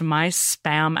course, my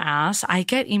spam ass, I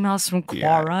get emails from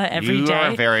Quora every day. You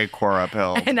are very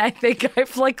Quora-pilled. And I think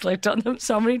I've like clicked on them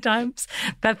so many times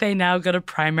that they now go to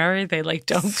primary. They like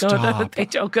don't go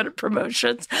to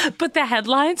promotions. But the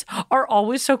headlines are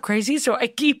always so crazy, so I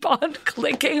keep on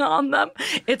clicking on them.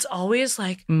 It's always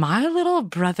like, my little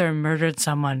brother murdered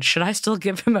someone. Should I still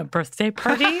give him a birthday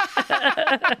party?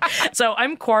 So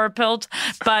I'm Quora-pilled.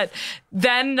 But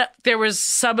then there was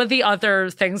some of the other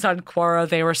things on Quora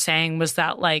they were saying was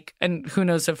that like, and who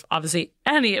knows if obviously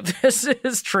any of this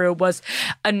is true, was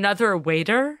another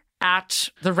waiter at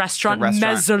the restaurant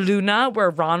Mezzaluna, where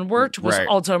Ron worked, was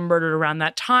also murdered around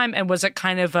that time. And was it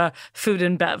kind of a food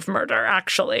and bev murder,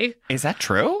 actually? Is that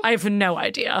true? I have no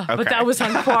idea. Okay. But that was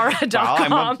on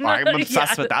Quora.com. Well, I'm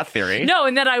obsessed with that theory. No,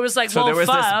 and then I was like, so there was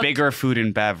this bigger food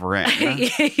and bev ring.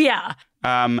 Yeah.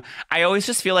 I always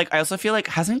just feel like, I also feel like,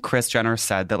 hasn't Kris Jenner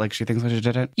said that like she thinks Lisha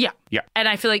did it? Yeah. Yeah. And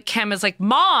I feel like Kim is like,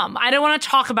 Mom, I don't want to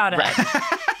talk about it.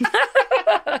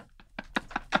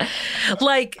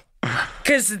 Like,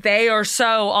 because they are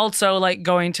so also like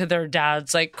going to their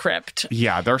dad's like crypt.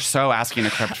 Yeah, they're so asking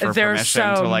the crypt for they're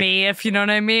permission so to like me, if you know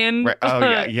what I mean. Right.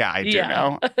 Oh yeah, I do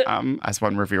know. As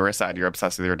one reviewer said, you're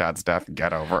obsessed with your dad's death.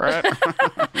 Get over it.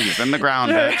 He's in the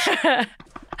ground, bitch.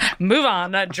 Move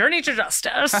on. Journey to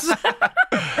justice.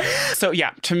 So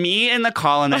yeah, to me in the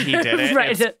column that he did it,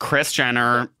 it's Kris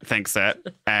Jenner thinks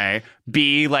it. A.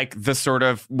 B, like the sort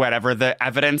of whatever, the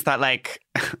evidence that like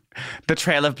the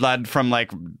trail of blood from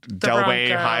like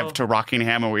Delway Hive to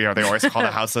Rockingham, and they always call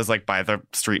the houses like by the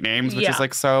street names, which is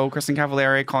like so Kristen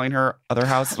Cavallari calling her other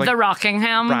house like the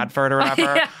Rockingham, Bradford or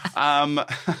whatever.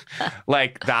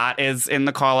 Like that is in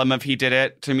the column of he did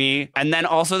it to me. And then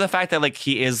also the fact that like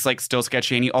he is like still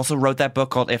sketchy, and he also wrote that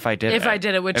book called If I Did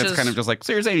It, which is kind of just like,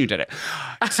 so you're saying you did it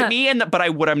to me.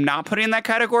 But what I'm not putting in that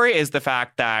category is the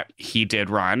fact that he did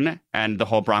run and the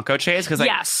whole Bronco chase.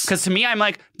 Because to me, I'm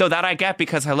like, though that I get,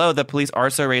 because hello, the police are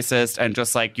so racist and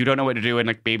just like, you don't know what to do. And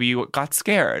like, maybe you got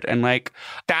scared. And like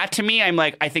that to me, I'm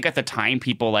like, I think at the time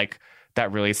people like, that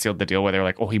really sealed the deal where they're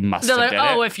like, oh, he must have did it.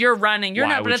 Oh, if you're running, you're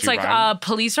not. But it's like,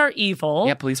 police are evil.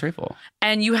 Yeah, police are evil.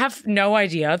 And you have no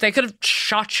idea. They could have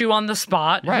shot you on the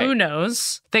spot. Right. Who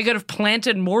knows? They could have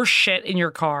planted more shit in your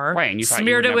car. Right. And you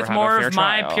smeared it with more of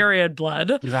my period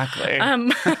blood. Exactly.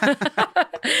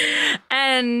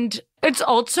 And it's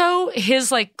also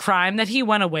his like crime that he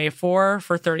went away for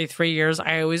 33 years.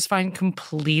 I always find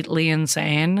completely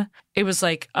insane. It was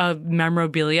like a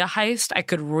memorabilia heist. I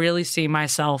could really see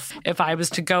myself if I was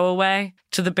to go away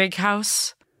to the big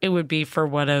house. It would be for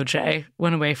what OJ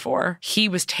went away for. He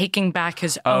was taking back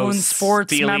his own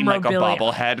sports memorabilia. Like a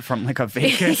bobblehead from like a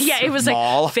Vegas yeah, it was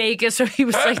mall. Like Vegas. So he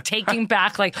was like taking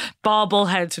back like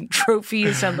bobbleheads and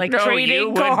trophies and like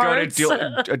trading cards. You would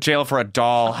go to jail for a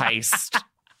doll heist.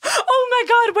 Oh my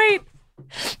God, wait.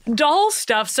 Doll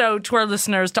stuff. So to our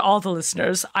listeners, to all the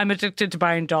listeners, I'm addicted to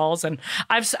buying dolls, and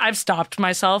I've stopped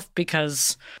myself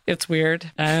because it's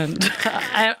weird. And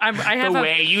I have the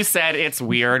way you said it's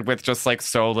weird with just like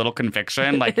so little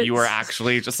conviction, like you were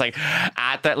actually just like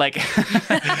at that like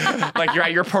like you're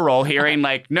at your parole hearing,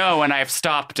 like no, and I've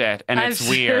stopped it, and it's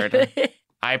weird.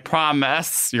 I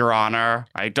promise, Your Honor,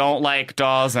 I don't like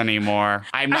dolls anymore.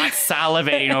 I'm not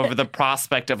salivating over the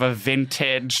prospect of a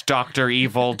vintage Dr.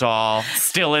 Evil doll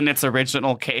still in its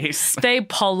original case. They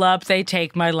pull up, they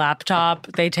take my laptop,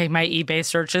 they take my eBay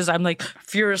searches. I'm like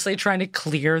furiously trying to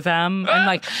clear them. And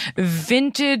like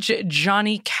vintage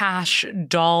Johnny Cash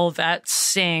doll that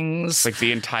sings. Like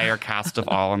the entire cast of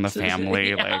All in the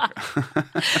Family. Yeah.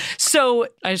 Like. So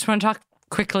I just want to talk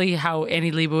quickly how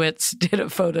Annie Leibovitz did a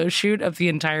photo shoot of the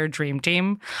entire Dream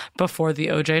Team before the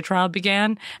OJ trial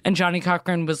began. And Johnny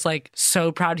Cochran was like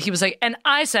so proud. He was like, and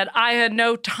I said I had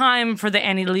no time for the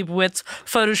Annie Leibovitz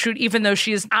photo shoot, even though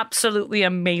she is absolutely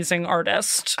amazing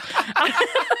artist.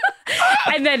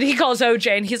 And then he calls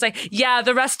OJ and he's like, yeah,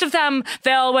 the rest of them,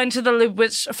 they all went to the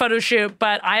Leibovitz photo shoot,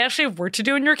 but I actually have work to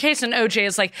do in your case. And OJ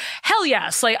is like, hell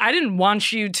yes. Like, I didn't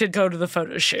want you to go to the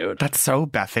photo shoot. That's so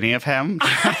Bethany of him.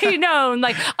 I know. And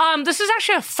like, this is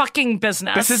actually a fucking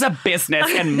business. This is a business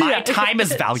and my time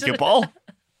is valuable.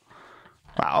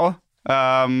 Wow.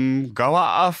 Go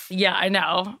off. Yeah, I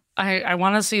know. I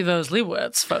want to see those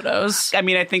Leibovitz photos. I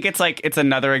mean, I think it's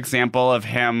another example of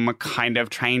him kind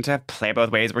of trying to play both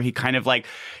ways, where he kind of like,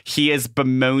 he is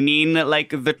bemoaning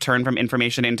like the turn from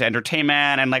information into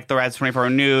entertainment and like the Rise 24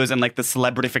 News and like the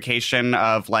celebrification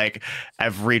of like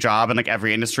every job and like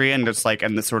every industry and just like,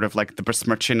 and the sort of like the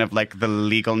besmirching of like the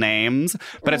legal names.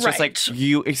 But it's just like,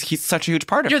 he's such a huge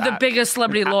part of You're that. the biggest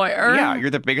celebrity lawyer. Yeah, you're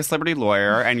the biggest celebrity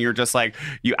lawyer. And you're just like,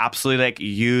 you absolutely like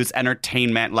use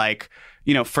entertainment like,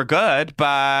 you know, for good,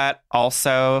 but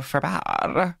also for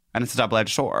bad. And it's a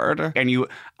double-edged sword. And you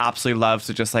absolutely love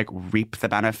to just like reap the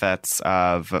benefits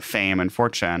of fame and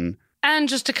fortune. And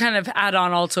just to kind of add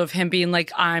on also of him being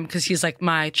like, because he's like,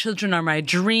 my children are my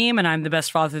dream and I'm the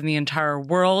best father in the entire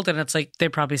world. And it's like, they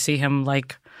probably see him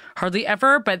like hardly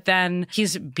ever. But then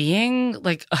he's being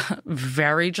like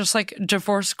very just like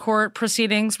divorce court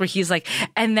proceedings where he's like,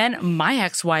 and then my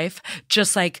ex-wife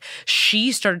just like,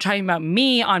 she started talking about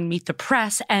me on Meet the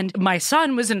Press and my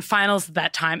son was in finals at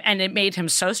that time and it made him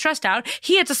so stressed out.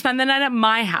 He had to spend the night at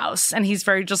my house and he's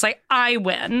very just like, I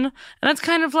win. And that's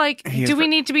kind of like, do we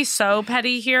need to be so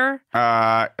petty here?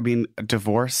 I mean,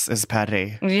 divorce is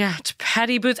petty. Yeah, it's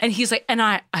petty boots. And he's like, and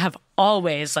I have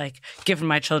always like given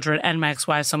my children and my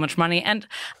ex-wives so much money. And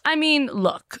I mean,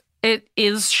 look, it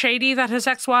is shady that his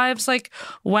ex-wives like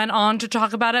went on to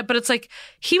talk about it, but it's like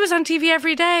he was on TV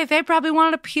every day. They probably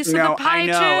wanted a piece of the pie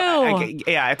too.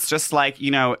 Yeah, it's just like,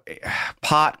 you know,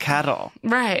 pot kettle.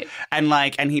 Right.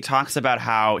 And he talks about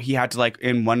how he had to like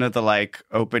in one of the like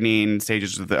opening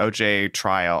stages of the OJ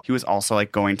trial, he was also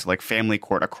like going to like family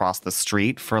court across the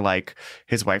street for like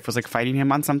his wife was like fighting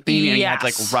him on something. And he had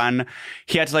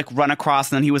to like run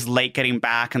across and then he was late getting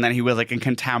back and then he was like in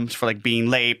contempt for like being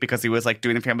late because he was like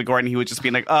doing the family court and he would just be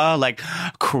like, oh, like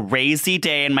crazy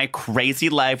day in my crazy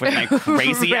life with my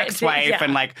crazy ex-wife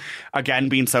and like again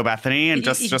being so Bethany and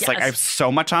just like I have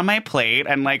so much on my plate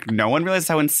and like no one realizes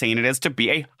how insane it is to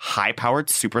be a high-powered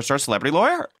superstar celebrity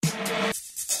lawyer.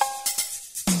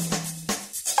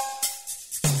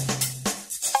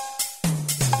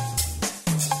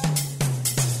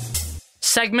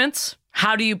 Segments.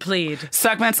 How do you plead?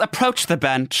 Segments. Approach the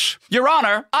bench. Your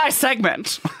Honor, I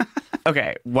segment.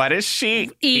 Okay, what does she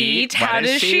eat? How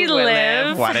does she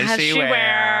live? What does she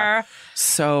wear?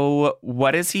 So,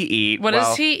 what does he eat? What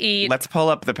does he eat? Let's pull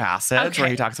up the passage where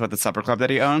he talks about the supper club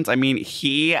that he owns. I mean,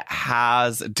 he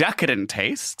has decadent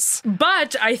tastes.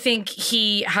 But I think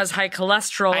he has high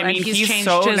cholesterol and he's changed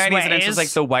so his 90s ways. And it's just like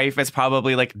the wife is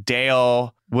probably like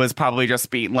Dale was probably just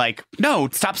being like, no,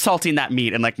 stop salting that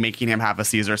meat and like making him have a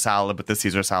Caesar salad. But the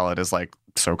Caesar salad is like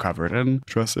so covered in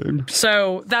dressing.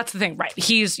 So that's the thing, right?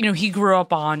 He's, you know, he grew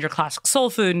up on your classic soul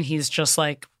food and he's just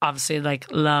like, obviously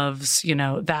like loves, you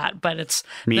know, that. But it's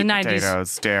meat, the 90s.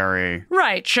 Potatoes, dairy.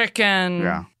 Right.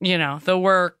 Chicken, you know, the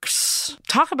works.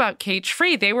 Talk about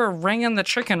cage-free. They were ringing the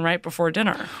chicken right before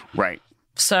dinner. Right.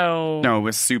 So no, it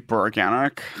was super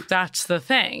organic. That's the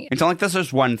thing. It's not like this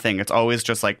is one thing. It's always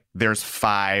just like there's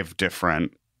 5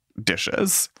 different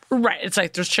dishes. Right. It's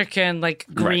like there's chicken, like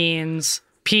greens,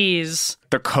 peas.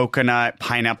 The coconut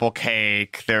pineapple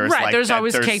cake. There's there's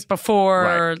always cake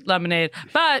before lemonade.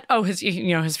 But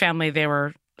his family, they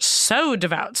were so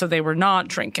devout, so they were not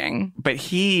drinking. But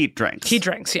he drinks. He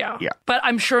drinks, yeah. But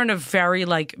I'm sure in a very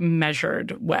like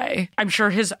measured way. I'm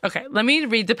sure let me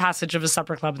read the passage of his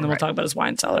supper club and then we'll talk about his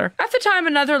wine cellar. At the time,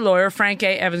 another lawyer, Frank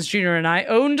A. Evans Jr. and I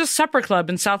owned a supper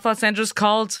club in South Los Angeles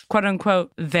called, quote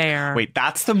unquote, There. Wait,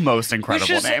 that's the most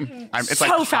incredible name. It's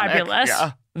so fabulous.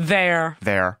 Yeah. There.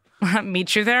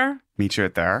 Meet you there? Meet you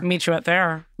at there. Meet you at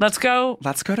there. Let's go.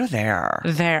 Let's go to there.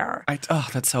 There.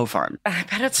 That's so fun. I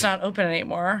bet it's not open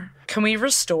anymore. Can we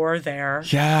restore there?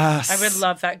 Yes. I would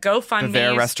love that. GoFundMe. The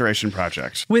There Restoration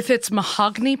Project. With its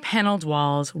mahogany paneled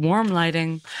walls, warm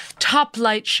lighting, top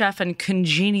light chef, and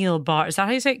congenial bar. Is that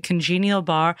how you say it? Congenial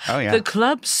bar. Oh, yeah. The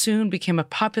club soon became a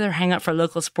popular hangout for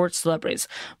local sports celebrities.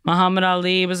 Muhammad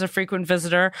Ali was a frequent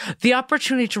visitor. The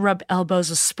opportunity to rub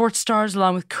elbows with sports stars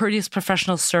along with courteous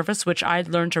professional service, which I'd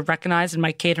learned to recognize Jack and I's and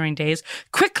my catering days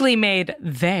quickly made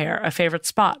there a favorite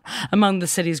spot among the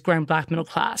city's growing black middle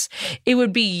class. It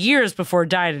would be years before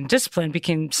diet and discipline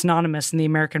became synonymous in the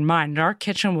American mind, and our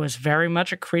kitchen was very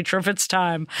much a creature of its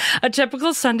time. A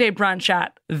typical Sunday brunch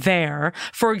at there,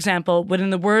 for example, would, in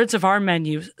the words of our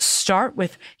menu, start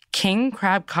with King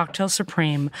Crab Cocktail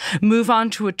Supreme, move on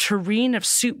to a tureen of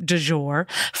soup du jour,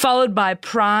 followed by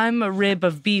prime rib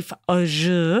of beef au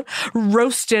jus,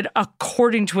 roasted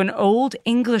according to an old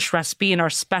English recipe in our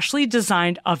specially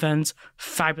designed ovens.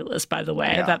 Fabulous, by the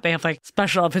way, that they have like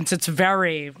special ovens. It's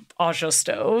very au jus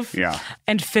stove. Yeah.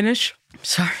 And finish,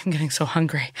 sorry, I'm getting so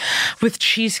hungry, with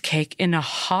cheesecake in a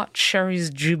hot Sherry's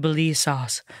Jubilee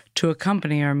sauce. To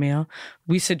accompany our meal,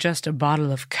 we suggest a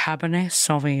bottle of Cabernet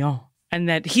Sauvignon. And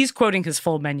that he's quoting his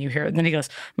full menu here. And then he goes,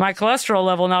 my cholesterol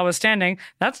level notwithstanding,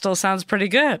 that still sounds pretty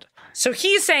good. So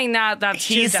he's saying that's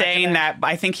he's saying that.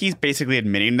 I think he's basically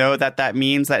admitting, though, that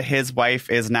means that his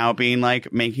wife is now being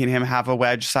like making him have a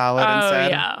wedge salad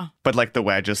instead. Yeah. But like the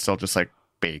wedge is still just like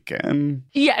bacon.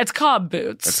 Yeah, it's Cobb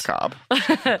boots. It's Cobb.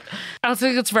 I don't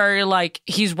think it's very like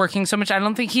he's working so much. I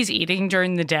don't think he's eating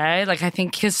during the day. Like I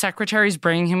think his secretary's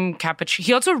bringing him cappuccino.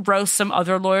 He also roasts some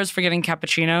other lawyers for getting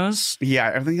cappuccinos. Yeah,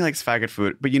 I think he likes faggot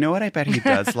food. But you know what I bet he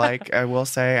does like, I will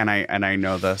say, and I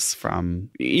know this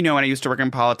from, when I used to work in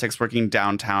politics, working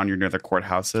downtown, you're near the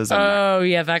courthouses.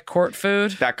 And that court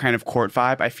food. That kind of court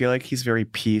vibe. I feel like he's very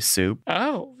pea soup.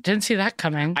 Oh, didn't see that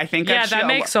coming. I think that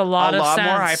makes a lot of sense. A lot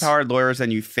more high-powered lawyers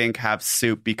than you think have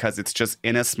soup because it's just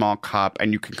in a small cup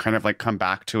and you can kind of like come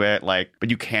back to it, like, but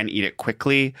you can eat it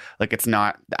quickly. Like it's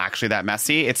not actually that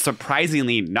messy. It's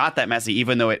surprisingly not that messy,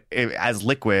 even though it as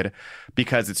liquid,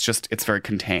 because it's very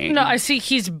contained. No, I see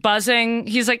he's buzzing.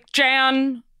 He's like,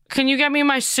 Jan, can you get me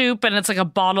my soup? And it's like a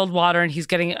bottled water and he's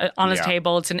getting it on his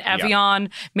table. It's an Evian,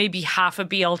 maybe half a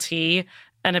BLT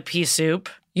and a pea soup.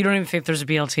 You don't even think there's a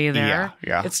BLT there.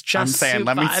 Yeah. It's just I'm saying,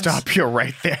 let me stop you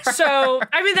right there. So,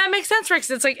 I mean, that makes sense, Rick.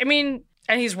 It's like, I mean,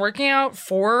 and he's working out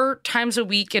 4 times a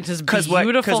week in his beautiful home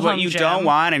gym. Because what you don't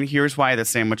want, and here's why the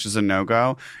sandwich is a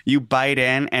no-go, you bite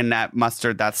in and that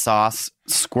mustard, that sauce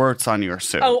squirts on your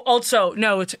soup. Oh, also,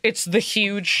 no, it's the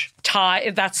huge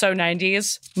tie. That's so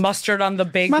 90s. Mustard on the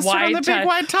big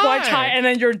white tie. And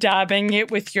then you're dabbing it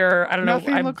with your, I don't know,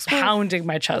 I'm pounding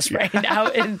my chest right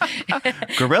now.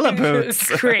 Gorilla boots.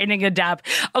 Creating a dab.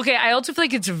 Okay, I also feel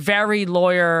like it's very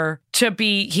lawyer to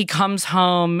be, he comes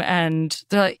home and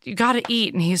they're like, you got to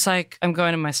eat. And he's like, I'm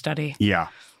going to my study. Yeah.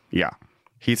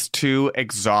 He's too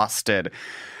exhausted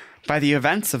by the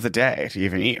events of the day to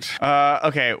even eat.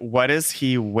 Okay, what does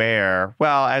he wear?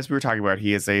 Well, as we were talking about,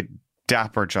 he is a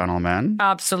dapper gentleman.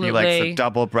 Absolutely. He likes a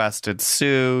double-breasted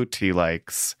suit. He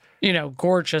likes,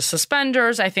 gorgeous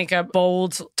suspenders. I think a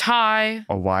bold tie.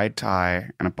 A wide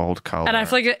tie and a bold collar. And I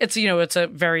feel like it's, it's a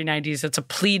very 90s. It's a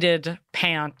pleated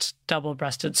pant,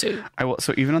 double-breasted suit.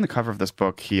 So even on the cover of this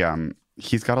book,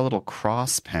 he's got a little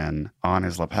cross pin on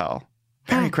his lapel.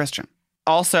 Very Christian.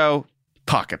 Also,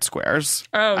 pocket squares,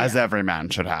 as every man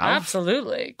should have.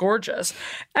 Absolutely. Gorgeous.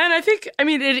 And I think,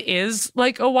 it is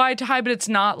like a wide tie, but it's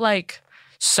not like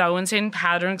so insane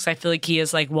pattern because I feel like he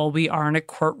is like, well, we are in a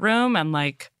courtroom and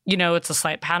like, it's a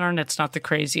slight pattern. It's not the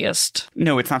craziest.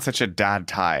 No, it's not such a dad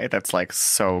tie that's like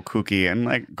so kooky and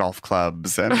like golf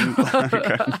clubs and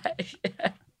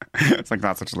it's like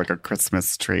not such like a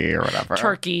Christmas tree or whatever.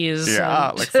 Turkeys.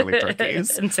 Yeah, like silly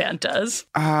turkeys. And Santas.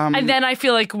 And then I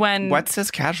feel like what's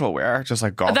his casual wear? Just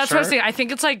like golf That's shirt? what I was saying. I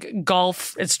think it's like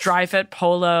golf. It's dry fit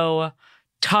polo,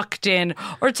 tucked in.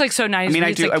 Or it's like so nice.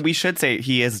 We should say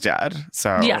he is dead.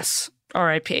 So yes.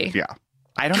 R.I.P. Yeah.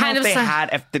 I don't know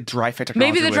if the dry fit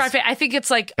technology maybe the dry fit. I think it's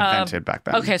like invented back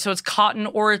then. Okay, so it's cotton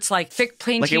or it's like thick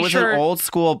plain t-shirt. Like it was an old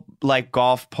school like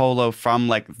golf polo from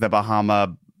like the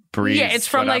Bahama Breeze. Yeah, it's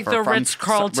from like the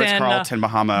Ritz-Carlton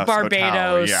Bahamas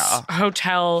Barbados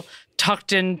hotel,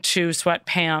 tucked into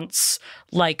sweatpants,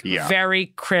 like very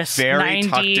crisp, very 90s,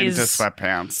 tucked into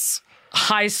sweatpants,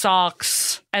 high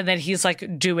socks, and then he's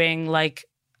like doing like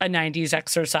a 90s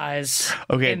exercise.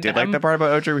 Okay, I did like the part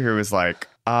about Ojo where he was like,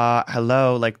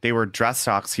 hello, like they were dress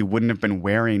socks. He wouldn't have been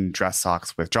wearing dress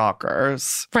socks with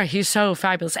joggers. Right, he's so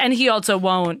fabulous. And he also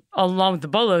won't, along with the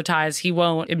bolo ties, he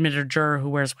won't admit a juror who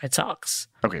wears white socks.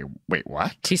 Okay, wait,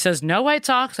 what? He says no white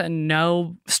socks and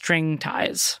no string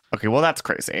ties. Okay, well, that's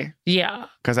crazy. Yeah.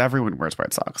 Because everyone wears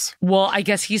white socks. Well, I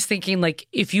guess he's thinking like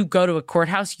if you go to a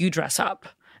courthouse, you dress up.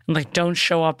 Like, don't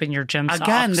show up in your gym socks.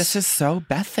 Again, this is so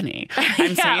Bethany.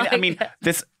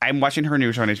 I'm watching her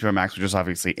new show on HBO Max, which is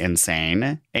obviously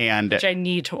insane. And which I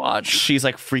need to watch. She's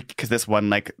like freak because this one,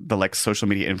 like the like social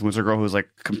media influencer girl who's like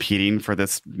competing for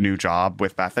this new job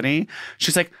with Bethany.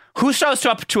 She's like, who shows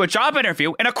up to a job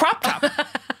interview in a crop top?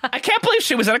 I can't believe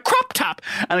she was in a crop top.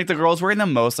 And like the girl's wearing the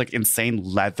most like insane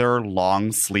leather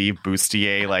long sleeve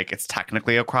bustier. Like it's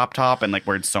technically a crop top and like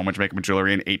wearing so much makeup and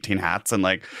jewelry and 18 hats and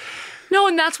like. No,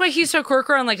 and that's why he's so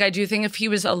quirky. And like, I do think if he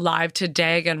was alive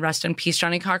today, again, rest in peace,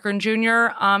 Johnny Cochran Jr.,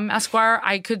 Esquire,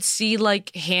 I could see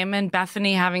like him and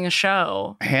Bethany having a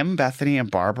show. Him, Bethany, and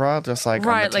Barbara, just like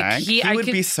on the tank. He would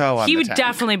be so on the tank. He would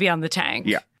definitely be on the tank.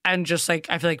 Yeah. And just like,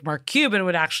 I feel like Mark Cuban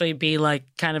would actually be like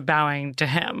kind of bowing to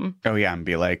him. Oh, yeah. And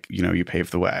be like, you know, you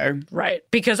paved the way. Right.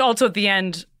 Because also at the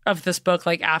end of this book,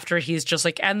 like after he's just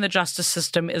like, and the justice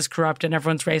system is corrupt and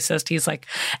everyone's racist, he's like,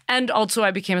 and also I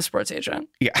became a sports agent.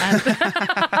 Yeah.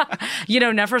 And, you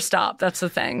know, never stop. That's the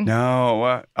thing.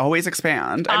 No, always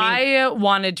expand. I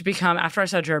wanted to become, after I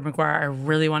saw Jerry Maguire, I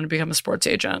really wanted to become a sports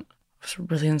agent. I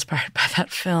was really inspired by that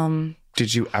film.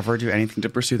 Did you ever do anything to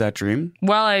pursue that dream?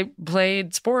 Well, I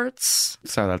played sports.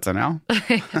 So that's a no?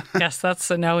 Yes, that's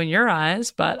a no in your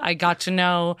eyes. But I got to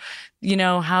know, you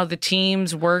know, how the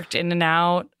teams worked in and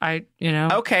out.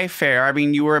 Okay, fair. I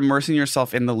mean, you were immersing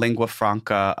yourself in the lingua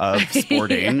franca of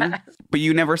sporting. Yeah. But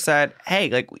you never said, hey,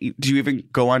 like, do you even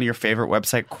go on your favorite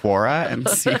website, Quora, and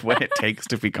see what it takes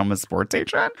to become a sports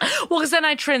agent? Well, because then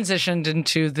I transitioned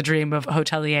into the dream of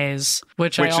hoteliers,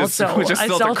 which is still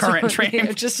the current dream.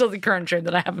 Which is still the current dream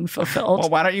that I haven't fulfilled. Well,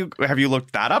 why don't you, have you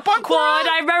looked that up on Quora? Well, and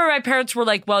I remember my parents were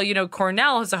like, well, you know,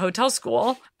 Cornell has a hotel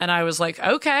school. And I was like,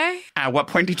 okay. At what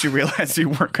point did you realize you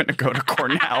weren't going to go to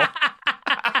Cornell?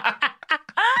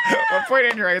 What point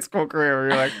in your high school career were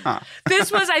you like, huh?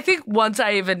 This was, I think, once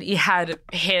I even had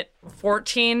hit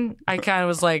 14, I kind of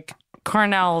was like,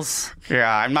 Cornell's.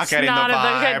 Yeah, I'm not getting the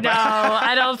vibe. No,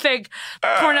 I don't think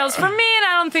Cornell's for me, and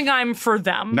I don't think I'm for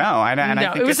them. No, I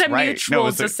think it was it's a right. mutual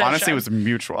decision. Honestly, it was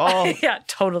mutual. Yeah,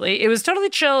 totally. It was totally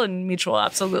chill and mutual.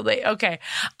 Absolutely. Okay.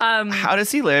 How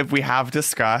does he live? We have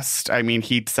discussed. I mean,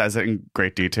 he says it in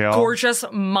great detail. Gorgeous,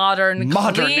 clean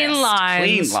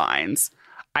lines.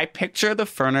 I picture the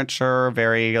furniture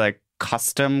very like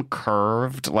custom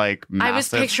curved, like massive I was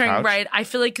picturing, couch. right. I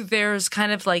feel like there's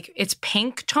kind of like, it's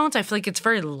pink tones. I feel like it's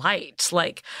very light.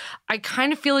 Like, I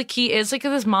kind of feel like he is like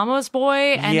this mama's boy.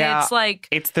 And it's like.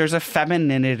 There's a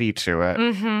femininity to it.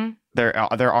 Mm-hmm.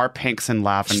 There are pinks and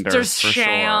lavenders. There's for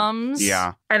shams. Sure.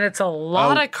 Yeah. And it's a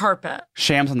lot of carpet.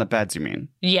 Shams on the beds, you mean?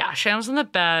 Yeah, shams on the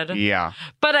bed. Yeah.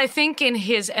 But I think in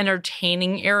his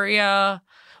entertaining area,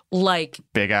 like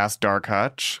big ass dark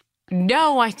hutch.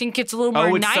 No, I think it's a little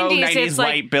more 90s. So 90s it's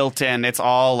white like built in. It's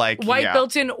all like white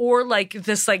built in, or like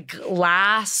this like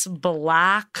glass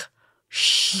black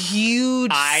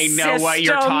huge. I know system. what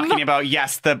you're talking about.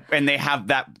 Yes, and they have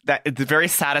that. It's very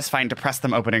satisfying to press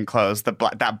them open and close.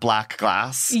 That black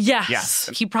glass. Yes.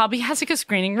 He probably has like a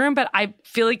screening room, but I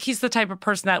feel like he's the type of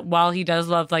person that while he does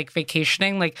love like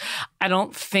vacationing, like I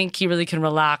don't think he really can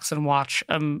relax and watch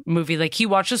a movie. Like he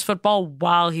watches football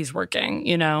while he's working.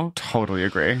 You know. Totally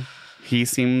agree. He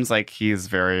seems like he's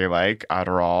very like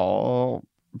Adderall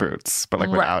boots, but like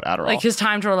without Adderall. Like his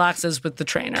time to relax is with the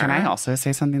trainer. Can I also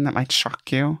say something that might shock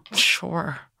you?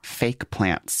 Sure. Fake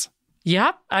plants.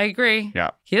 Yep, I agree.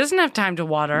 Yeah. He doesn't have time to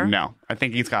water. No. I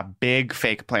think he's got big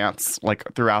fake plants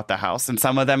like throughout the house. And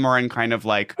some of them are in kind of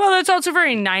like... Well, that's also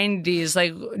very 90s.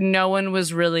 Like no one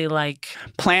was really like...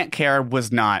 Plant care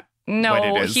was not No, what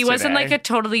it is he wasn't today. like a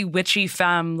totally witchy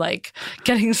femme like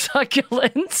getting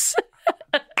succulents.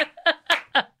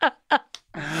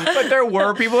 But there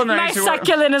were people in the My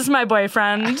succulent is my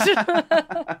boyfriend.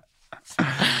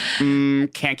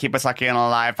 Can't keep a succulent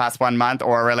alive past 1 month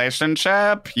or a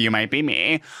relationship. You might be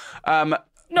me. No,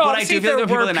 but I do think there were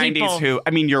people in the 90s who,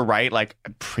 I mean, you're right. Like,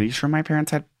 I'm pretty sure my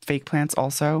parents had fake plants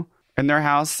also in their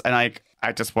house. And like,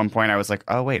 at just one point I was like,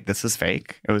 oh, wait, this is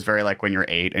fake. It was very like when you're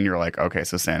 8 and you're like, okay,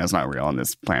 so Santa's not real and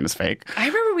this plant is fake. I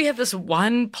remember we had this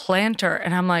one planter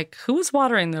and I'm like, who was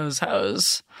watering those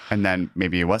hoes? And then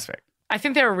maybe it was fake. I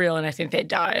think they were real and I think they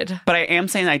died. But I am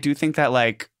saying I do think that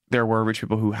like there were rich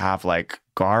people who have like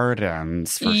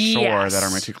gardens for sure that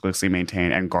are meticulously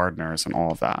maintained and gardeners and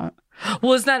all of that.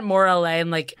 Well, isn't that more LA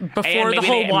and like before the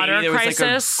whole water crisis?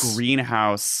 There was like a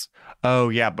greenhouse. Oh,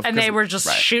 yeah. And they were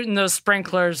just shooting those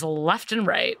sprinklers left and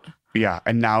right. Yeah.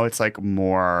 And now it's like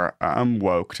more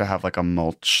woke to have like a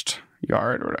mulched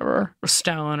yard or whatever. Or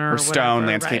stone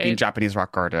landscaping, Japanese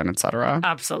rock garden, etc.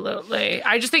 Absolutely.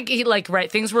 I just think he like,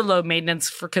 things were low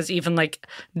maintenance because even like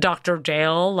Dr.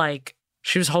 Dale, like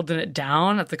she was holding it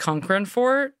down at the Conquerin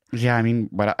Fort. Yeah, I mean,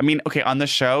 okay, on the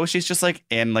show, she's just like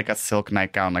in like a silk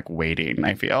nightgown, like waiting,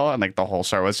 I feel. And like the whole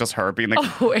show was just her being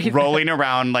like rolling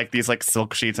around like these like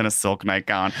silk sheets in a silk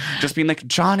nightgown, just being like,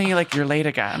 Johnny, like you're late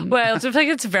again. Well, it's like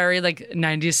it's very like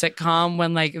 90s sitcom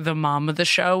when like the mom of the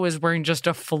show is wearing just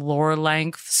a floor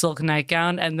length silk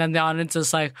nightgown. And then the audience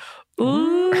is like,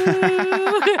 ooh.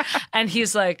 And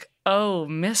he's like, oh,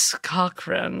 Miss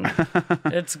Cochran,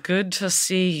 it's good to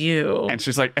see you. And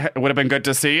she's like, it would have been good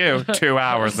to see you 2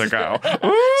 hours ago.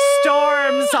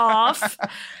 Storms off.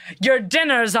 Your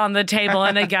dinner's on the table.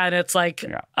 And again, it's like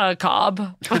a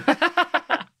Cobb.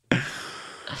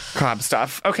 Cobb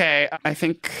stuff. Okay, I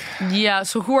think. Yeah,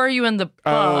 so who are you in the book?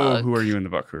 Oh, who are you in the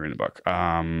book?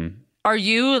 Are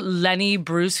you Lenny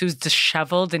Bruce, who's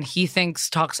disheveled and he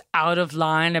talks out of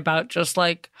line about just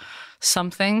like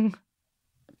something?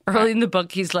 Early in the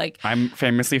book, he's like... I'm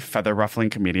famously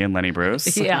feather-ruffling comedian Lenny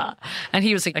Bruce. Yeah. And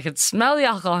he was like, I could smell the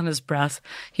alcohol in his breath.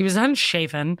 He was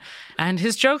unshaven, and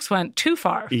his jokes went too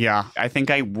far. Yeah. I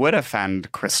think I would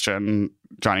offend Christian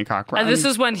Johnny Cochran. And this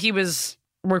is when he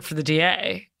worked for the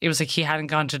DA. It was like he hadn't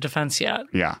gone to defense yet.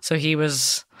 Yeah. So he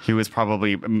was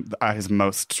probably his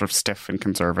most sort of stiff and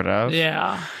conservative.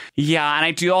 Yeah. Yeah, and I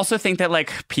do also think that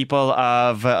like people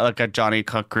of like a Johnny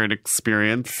Cochran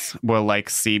experience will like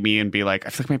see me and be like, I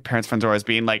feel like my parents' friends are always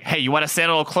being like, hey, you want to stand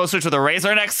a little closer to the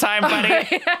razor next time,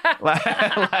 buddy?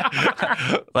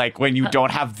 like when you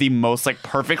don't have the most like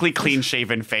perfectly clean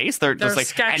shaven face, they're just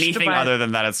like anything other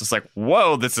than that. It's just like,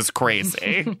 whoa, this is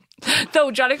crazy. Though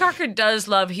Johnny Cochran does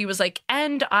love, he was like,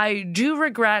 and I do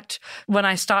regret when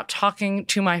I stopped talking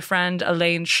to my friend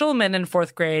Elaine Schulman in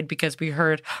 4th grade because we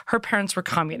heard her parents were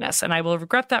communists, and I will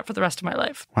regret that for the rest of my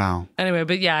life. Wow. Anyway,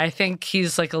 but yeah, I think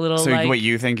he's like a little So like... what,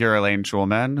 you think you're Elaine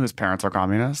Schulman, whose parents are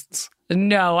communists?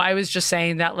 No, I was just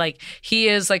saying that like he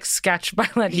is like sketched by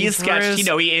Lenny Bruce.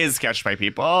 He is sketched by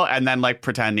people and then like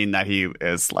pretending that he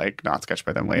is like not sketched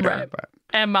by them later. Right. But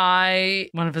am I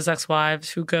one of his ex-wives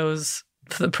who goes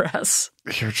to the press?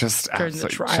 You're just during the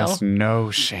trial. Just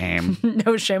no shame.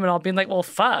 No shame at all. Being like, well,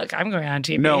 fuck, I'm going on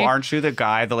TV. No, aren't you the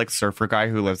guy, the like surfer guy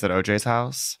who lives at OJ's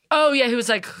house? Oh yeah, he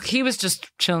was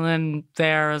just chilling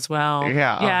there as well.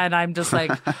 Yeah. Yeah, and I'm just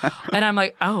like, and I'm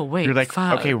like, oh wait, you're like,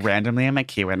 fuck. Okay, randomly I'm a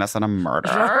key witness on a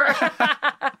murder.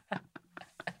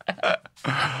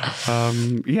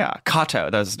 Yeah, Kato,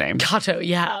 that's his name. Kato,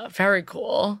 yeah, very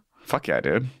cool. Fuck yeah,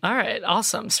 dude. All right,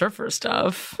 awesome surfer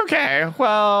stuff. Okay,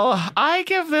 well, I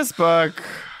give this book...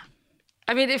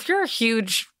 I mean, if you're a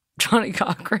huge Johnny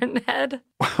Cochran head...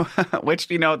 Which,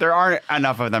 there aren't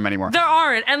enough of them anymore. There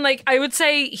aren't. And, like, I would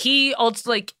say he also,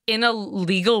 like, in a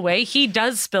legal way, he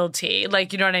does spill tea.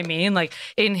 Like, you know what I mean? Like,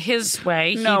 in his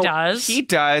way, he does. He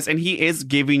does, and he is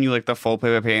giving you, like, the full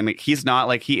play-by-play. And, like, he's not,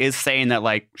 like, he is saying that,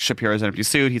 like, Shapiro's an empty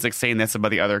suit. He's, like, saying this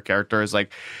about the other characters.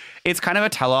 Like... It's kind of a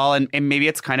tell-all, and maybe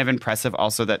it's kind of impressive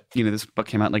also that, this book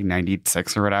came out like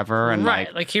 96 or whatever. And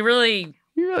right. Like he really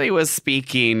was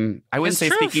speaking, I wouldn't say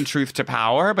speaking truth to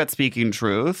power, but speaking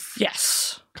truth.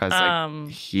 Yes. Because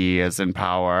he is in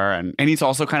power, and he's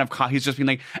also kind of, he's just being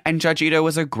like, and Judge Ito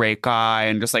was a great guy,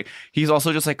 and just like, he's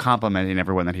also just like complimenting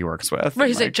everyone that he works with. Right,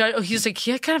 he's like,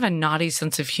 he had kind of a naughty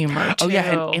sense of humor, too. Oh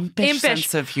yeah, an impish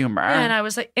sense of humor. Yeah, and I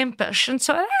was like, impish, and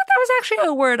so that was actually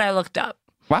a word I looked up.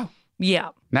 Wow. Yeah.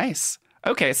 Nice.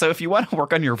 Okay, so if you want to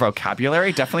work on your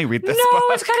vocabulary, definitely read this book. No,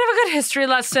 it's kind of a good history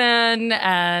lesson.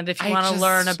 And if you want to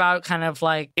learn about kind of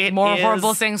like more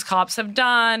horrible things cops have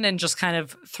done and just kind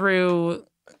of through...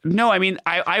 No, I mean,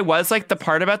 I was like, the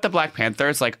part about the Black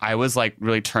Panthers, like I was like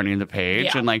really turning the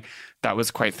page and like that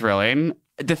was quite thrilling.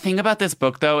 The thing about this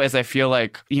book, though, is I feel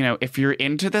like, if you're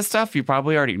into this stuff, you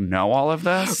probably already know all of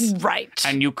this. Right.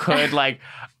 And you could like...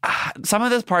 some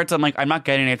of those parts I'm not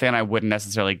getting anything I wouldn't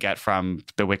necessarily get from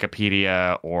the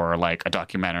Wikipedia or like a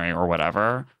documentary or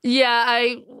whatever. Yeah,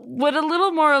 I would a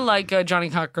little more like a Johnny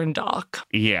Cochran doc.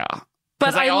 Yeah.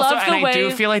 But I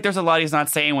do feel like there's a lot he's not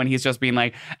saying when he's just being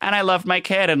like, and I loved my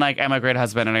kid and like I'm a great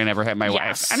husband and I never hit my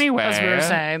wife. Anyway. As we were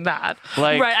saying that.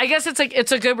 Like, right. I guess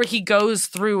it's a good where he goes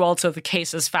through also the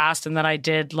cases fast, and then I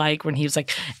did like when he was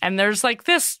like, and there's like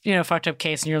this, fucked up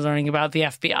case and you're learning about the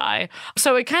FBI.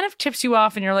 So it kind of tips you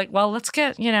off and you're like, well, let's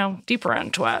get, deeper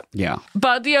into it. Yeah.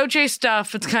 But the OJ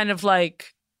stuff, it's kind of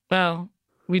like, well,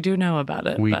 we do know about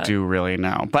it. We do really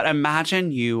know. But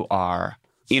imagine you are...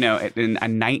 a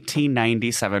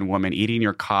 1997 woman eating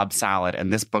your Cobb salad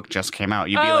and this book just came out.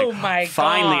 You'd be like,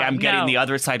 finally, I'm getting the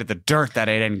other side of the dirt that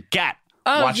I didn't get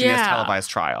watching this televised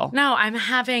trial. No, I'm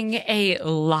having a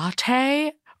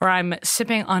latte or I'm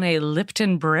sipping on a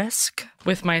Lipton Brisk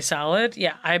with my salad,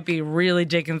 yeah, I'd be really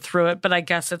digging through it. But I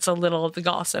guess it's a little, the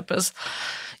gossip is,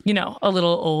 you know, a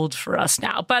little old for us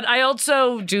now. But I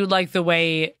also do like the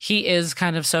way he is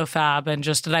kind of so fab, and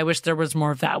I wish there was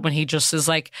more of that when he just is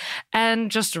like,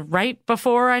 and just right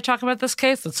before I talk about this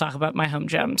case, let's talk about my home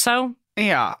gym. So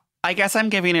yeah. I guess I'm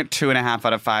giving it 2.5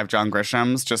 out of 5 John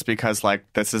Grishams just because, like,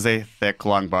 this is a thick,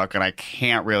 long book, and I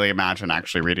can't really imagine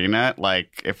actually reading it,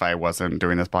 like, if I wasn't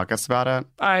doing this podcast about it.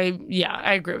 I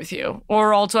agree with you.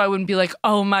 Or also, I wouldn't be like,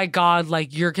 oh my God,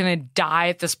 like, you're going to die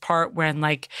at this part when,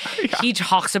 like, he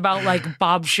talks about, like,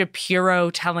 Bob Shapiro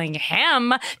telling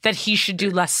him that he should do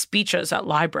less speeches at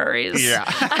libraries.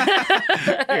 Yeah.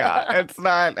 Yeah, it's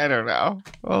not, I don't know.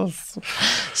 Well,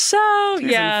 so,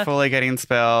 yeah. Fully getting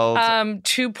spilled.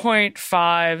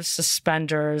 2.5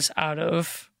 suspenders out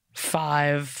of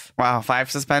 5. Wow,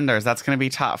 5 suspenders. That's going to be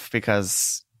tough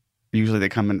because usually they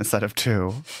come in a set of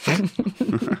 2.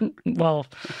 Well,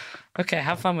 okay,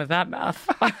 have fun with that math.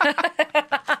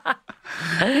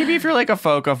 Maybe if you're like a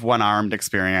folk of one-armed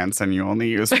experience and you only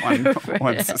use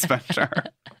one suspender.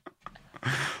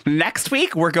 Next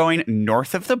week, we're going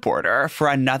north of the border for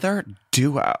another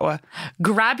duo.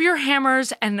 Grab your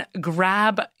hammers and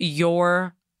grab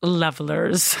your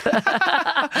levelers.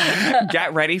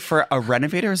 Get ready for a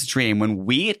renovator's dream when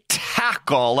we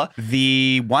tackle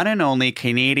the one and only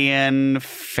Canadian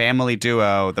family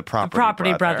duo, the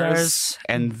Property Brothers,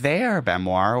 and their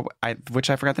memoir, which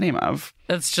I forgot the name of.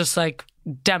 It's just like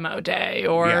Demo Day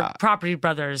or Property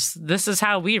Brothers. This is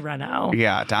how we reno.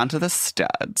 Yeah, down to the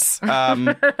studs.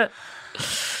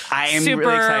 I am super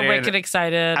really excited. Wicked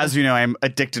excited. As you know, I'm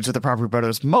addicted to the Property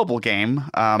Brothers mobile game.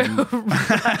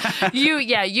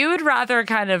 You would rather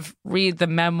kind of read the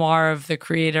memoir of the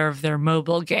creator of their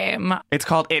mobile game. It's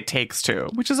called It Takes Two,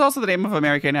 which is also the name of a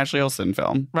Mary Kay and Ashley Olsen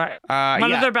film. Right.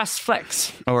 One of their best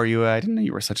flicks. Oh, are you? I didn't know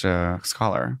you were such a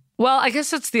scholar. Well, I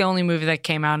guess it's the only movie that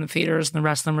came out in theaters, and the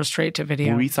rest of them were straight to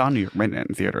video. We saw New York in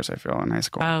theaters, I feel, in high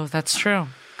school. Oh, that's true.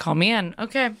 Call me in.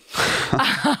 Okay.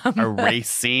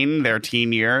 Erasing their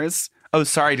teen years. Oh,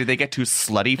 sorry, did they get too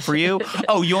slutty for you?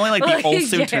 Oh, you only like the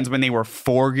Olsen-twins when they were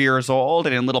 4 years old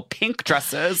and in little pink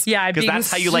dresses. Yeah, because that's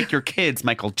how you like your kids,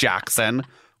 Michael Jackson.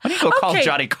 Why don't you go call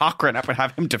Johnny Cochran up and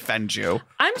have him defend you?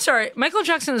 I'm sorry. Michael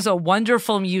Jackson is a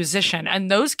wonderful musician, and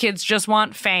those kids just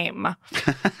want fame.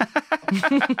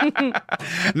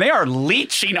 They are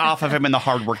leeching off of him in the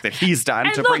hard work that he's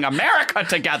done to bring America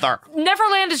together.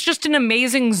 Neverland is just an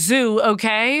amazing zoo,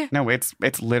 okay? No, it's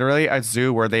literally a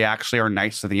zoo where they actually are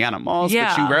nice to the animals,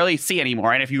 which you rarely see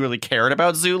anymore. And if you really cared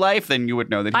about zoo life, then you would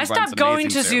know that he runs an amazing zoo. I stopped going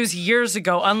to zoos years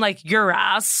ago, unlike your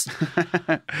ass.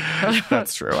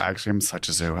 That's true. Actually, I'm such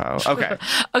a zoo ho. Okay.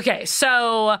 Okay,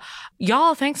 so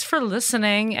y'all, thanks for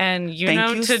listening, and you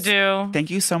know what to do. Thank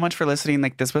you so much for listening.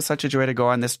 Like, this was such a joy to go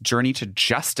on this journey to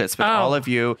justice with all of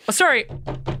you. Sorry.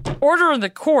 Order in the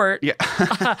court. Yeah.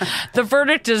 The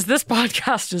verdict is this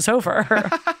podcast is over.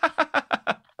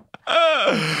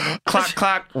 Clack,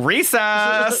 clack,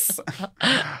 recess. All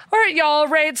right, y'all,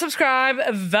 rate, subscribe,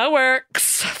 the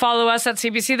works. Follow us at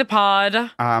CBC The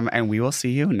Pod. And we will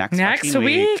see you next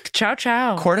week. Ciao,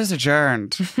 ciao. Court is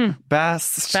adjourned.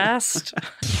 Best.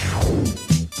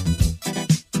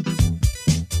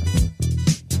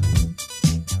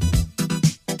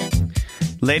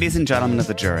 Ladies and gentlemen of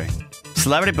the jury,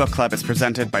 Celebrity Book Club is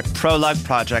presented by Prologue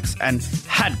Projects and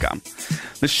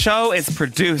HeadGum. The show is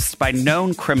produced by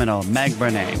known criminal Meg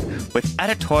Bernane, with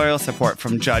editorial support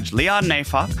from Judge Leon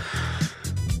Nayfok,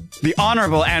 the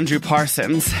Honorable Andrew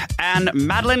Parsons, and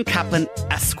Madeline Kaplan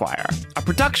Esquire. Our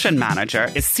production manager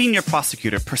is Senior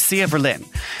Prosecutor Persia Verlin.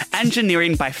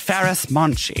 Engineering by Faris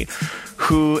Monchi,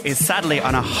 who is sadly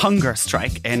on a hunger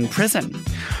strike in prison.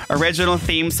 Original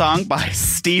theme song by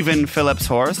Stephen Phillips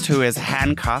Horst, who is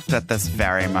handcuffed at this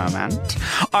very moment.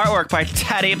 Artwork by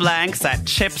Teddy Blanks at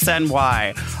Chips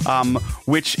NY,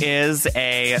 which is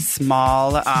a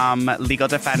small legal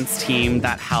defense team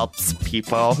that helps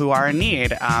people who are in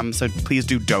need. So please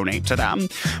do donate to them.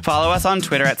 Follow us on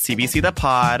Twitter at CBC The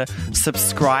Pod.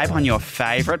 Subscribe on your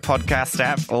favorite podcast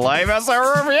app. Leave us a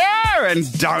review.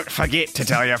 And don't forget to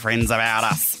tell your friends about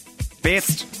us.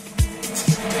 Best.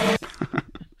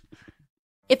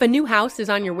 If a new house is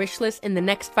on your wish list in the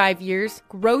next 5 years,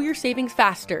 grow your savings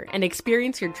faster and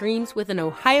experience your dreams with an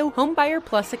Ohio Homebuyer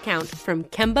Plus account from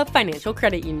Kemba Financial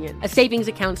Credit Union. A savings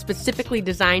account specifically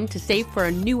designed to save for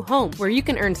a new home, where you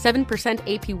can earn 7%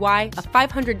 APY,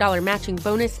 a $500 matching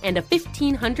bonus, and a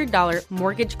 $1,500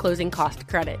 mortgage closing cost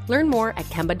credit. Learn more at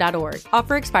Kemba.org.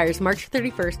 Offer expires March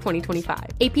 31st, 2025.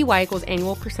 APY equals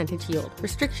annual percentage yield.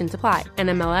 Restrictions apply.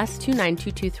 NMLS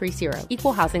 292230.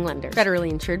 Equal housing lender.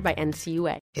 Federally insured by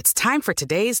NCUA. It's time for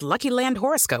today's Lucky Land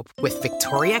horoscope with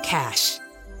Victoria Cash.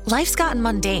 Life's gotten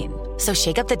mundane, so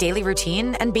shake up the daily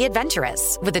routine and be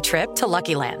adventurous with a trip to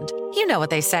Lucky Land. You know what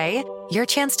they say, your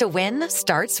chance to win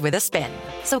starts with a spin.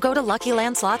 So go to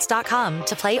LuckyLandSlots.com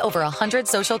to play over 100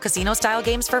 social casino-style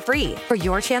games for free for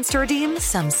your chance to redeem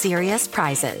some serious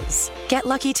prizes. Get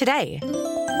lucky today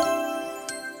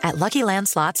at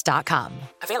LuckyLandSlots.com.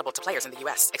 Available to players in the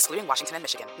U.S., excluding Washington and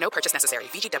Michigan. No purchase necessary.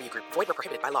 VGW Group. Void where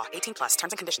prohibited by law. 18+.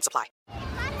 Terms and conditions apply.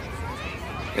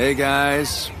 Hey,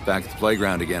 guys. Back at the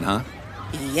playground again, huh?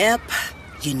 Yep.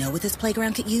 You know what this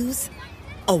playground could use?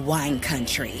 A wine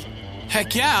country.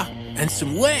 Heck yeah, and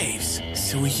some waves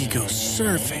so we could go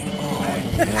surfing.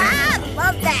 Oh, yeah.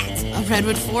 Love that. A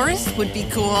redwood forest would be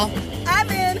cool. I'm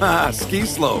in. Ski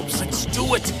slopes. Let's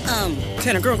do it.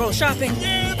 Can a girl go shopping?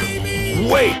 Yeah, baby.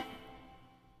 Wait.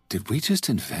 Did we just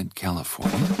invent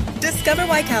California? Discover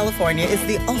why California is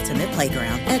the ultimate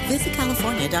playground at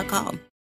visitcalifornia.com.